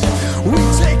stand. We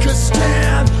take a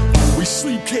stand. We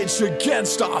sleep caged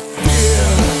against our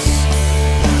fears.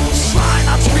 Try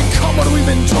not to become what we've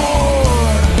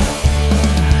endured.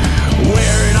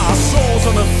 Wearing our souls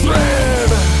on a thread.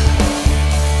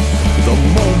 The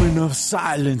moment of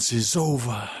silence is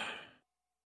over.